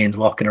 librarians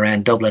walking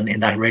around Dublin in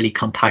that really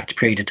compact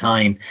period of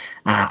time,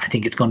 I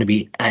think it's going to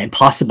be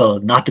impossible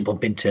not to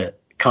bump into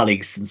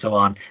colleagues and so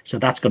on. So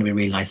that's going to be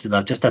really nice as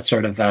well. Just that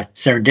sort of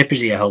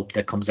serendipity, I hope,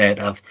 that comes out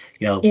of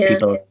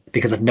people,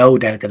 because I've no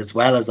doubt that as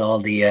well as all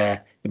the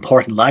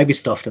important library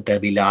stuff that they'll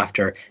be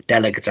after,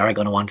 delegates are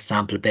going to want to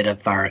sample a bit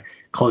of our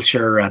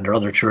culture and our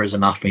other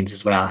tourism offerings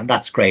as well, and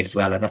that's great as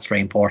well, and that's very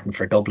important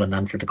for Dublin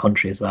and for the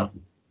country as well.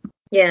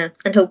 Yeah,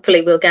 and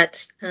hopefully we'll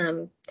get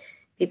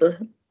people,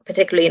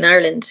 particularly in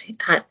Ireland,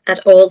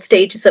 at all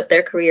stages of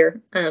their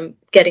career,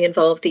 getting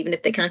involved, even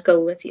if they can't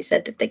go, as you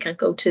said, if they can't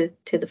go to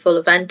the full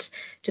event,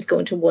 just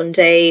going to one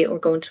day or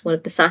going to one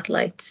of the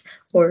satellites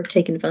or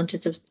taking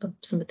advantage of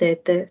some of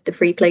the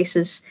free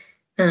places.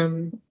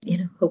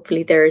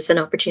 Hopefully there's an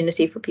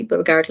opportunity for people,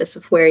 regardless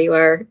of where you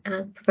are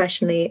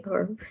professionally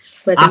or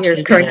whether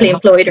you're currently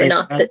employed or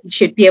not, that you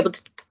should be able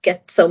to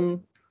get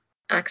some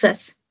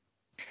access.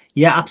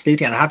 Yeah,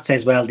 absolutely. And I have to say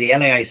as well, the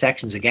LAI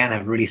sections again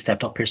have really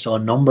stepped up here. So a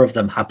number of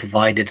them have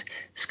provided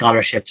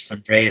scholarships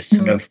and various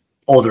sort of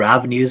other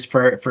avenues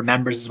for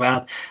members as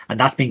well. And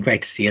that's been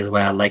great to see as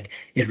well. Like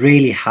it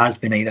really has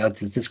been,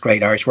 there's this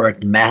great Irish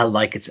word, mel,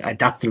 like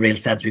that's the real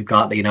sense we've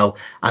got,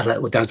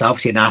 there's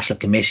obviously a national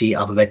committee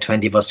of about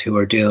 20 of us who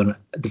are doing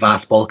the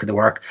vast bulk of the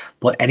work.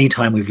 But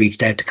anytime we've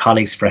reached out to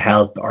colleagues for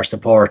help or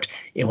support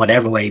in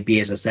whatever way,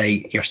 be it as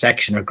say your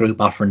section or group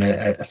offering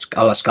a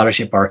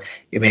scholarship, or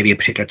it may be a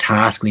particular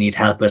task we need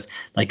help with,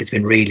 like it's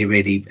been really,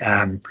 really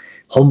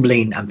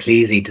humbling and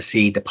pleasing to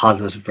see the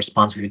positive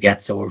response we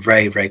get. So we're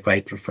very, very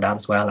grateful for that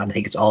as well. And I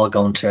think it's all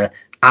going to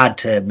add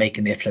to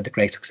making IFLA the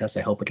great success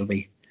I hope it'll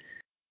be.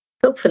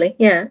 Hopefully,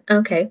 yeah.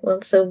 Okay.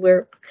 Well, so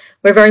we're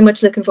very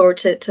much looking forward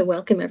to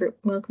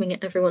welcoming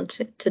everyone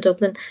to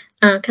Dublin.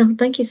 Cathal,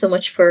 thank you so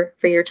much for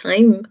your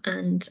time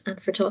and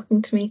for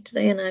talking to me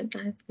today. And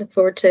I look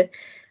forward to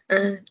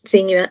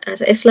seeing you at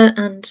IFLA,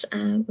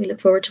 and we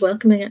look forward to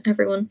welcoming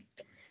everyone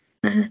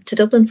to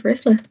Dublin for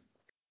IFLA.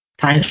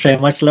 Thanks very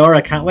much, Laura.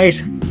 I can't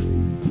wait.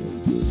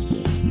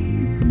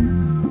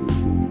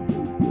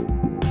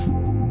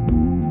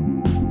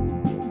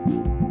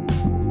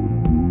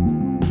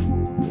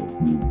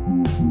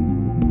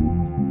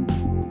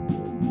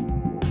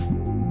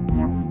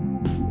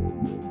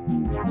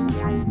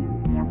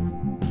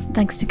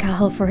 Thanks to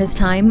Cathal for his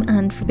time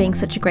and for being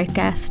such a great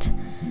guest.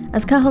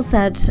 As Cathal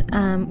said,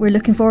 we're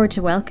looking forward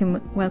to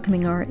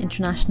welcoming our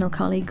international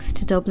colleagues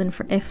to Dublin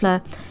for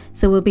IFLA.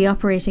 So we'll be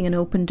operating an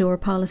open door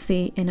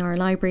policy in our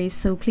libraries,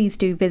 so please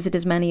do visit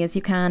as many as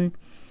you can.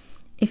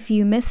 If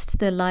you missed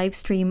the live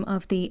stream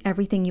of the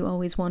Everything You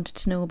Always Wanted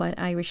to Know About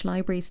Irish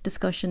Libraries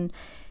discussion,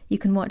 you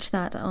can watch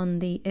that on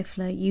the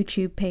IFLA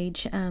YouTube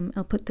page.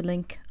 I'll put the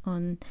link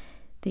on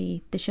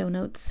the show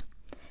notes.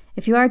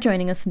 If you are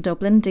joining us in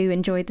Dublin, do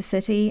enjoy the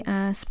city,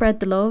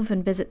 spread the love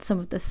and visit some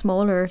of the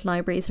smaller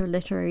libraries or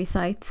literary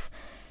sites.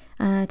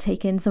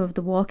 Take in some of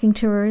the walking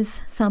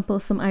tours, sample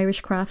some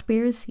Irish craft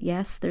beers.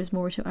 Yes, there's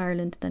more to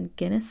Ireland than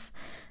Guinness.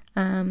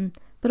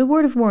 But a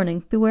word of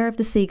warning, beware of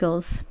the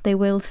seagulls. They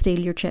will steal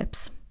your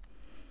chips.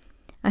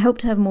 I hope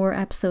to have more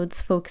episodes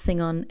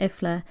focusing on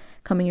IFLA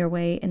coming your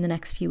way in the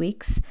next few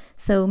weeks.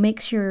 So make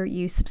sure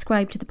you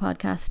subscribe to the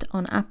podcast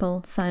on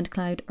Apple,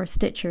 SoundCloud or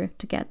Stitcher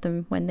to get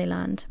them when they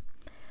land.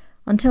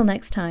 Until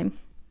next time.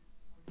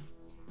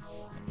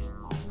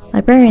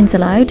 Librarians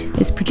Aloud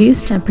is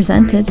produced and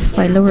presented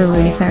by Laura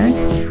Rooney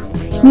Ferris.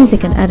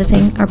 Music and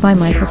editing are by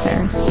Michael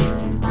Ferris.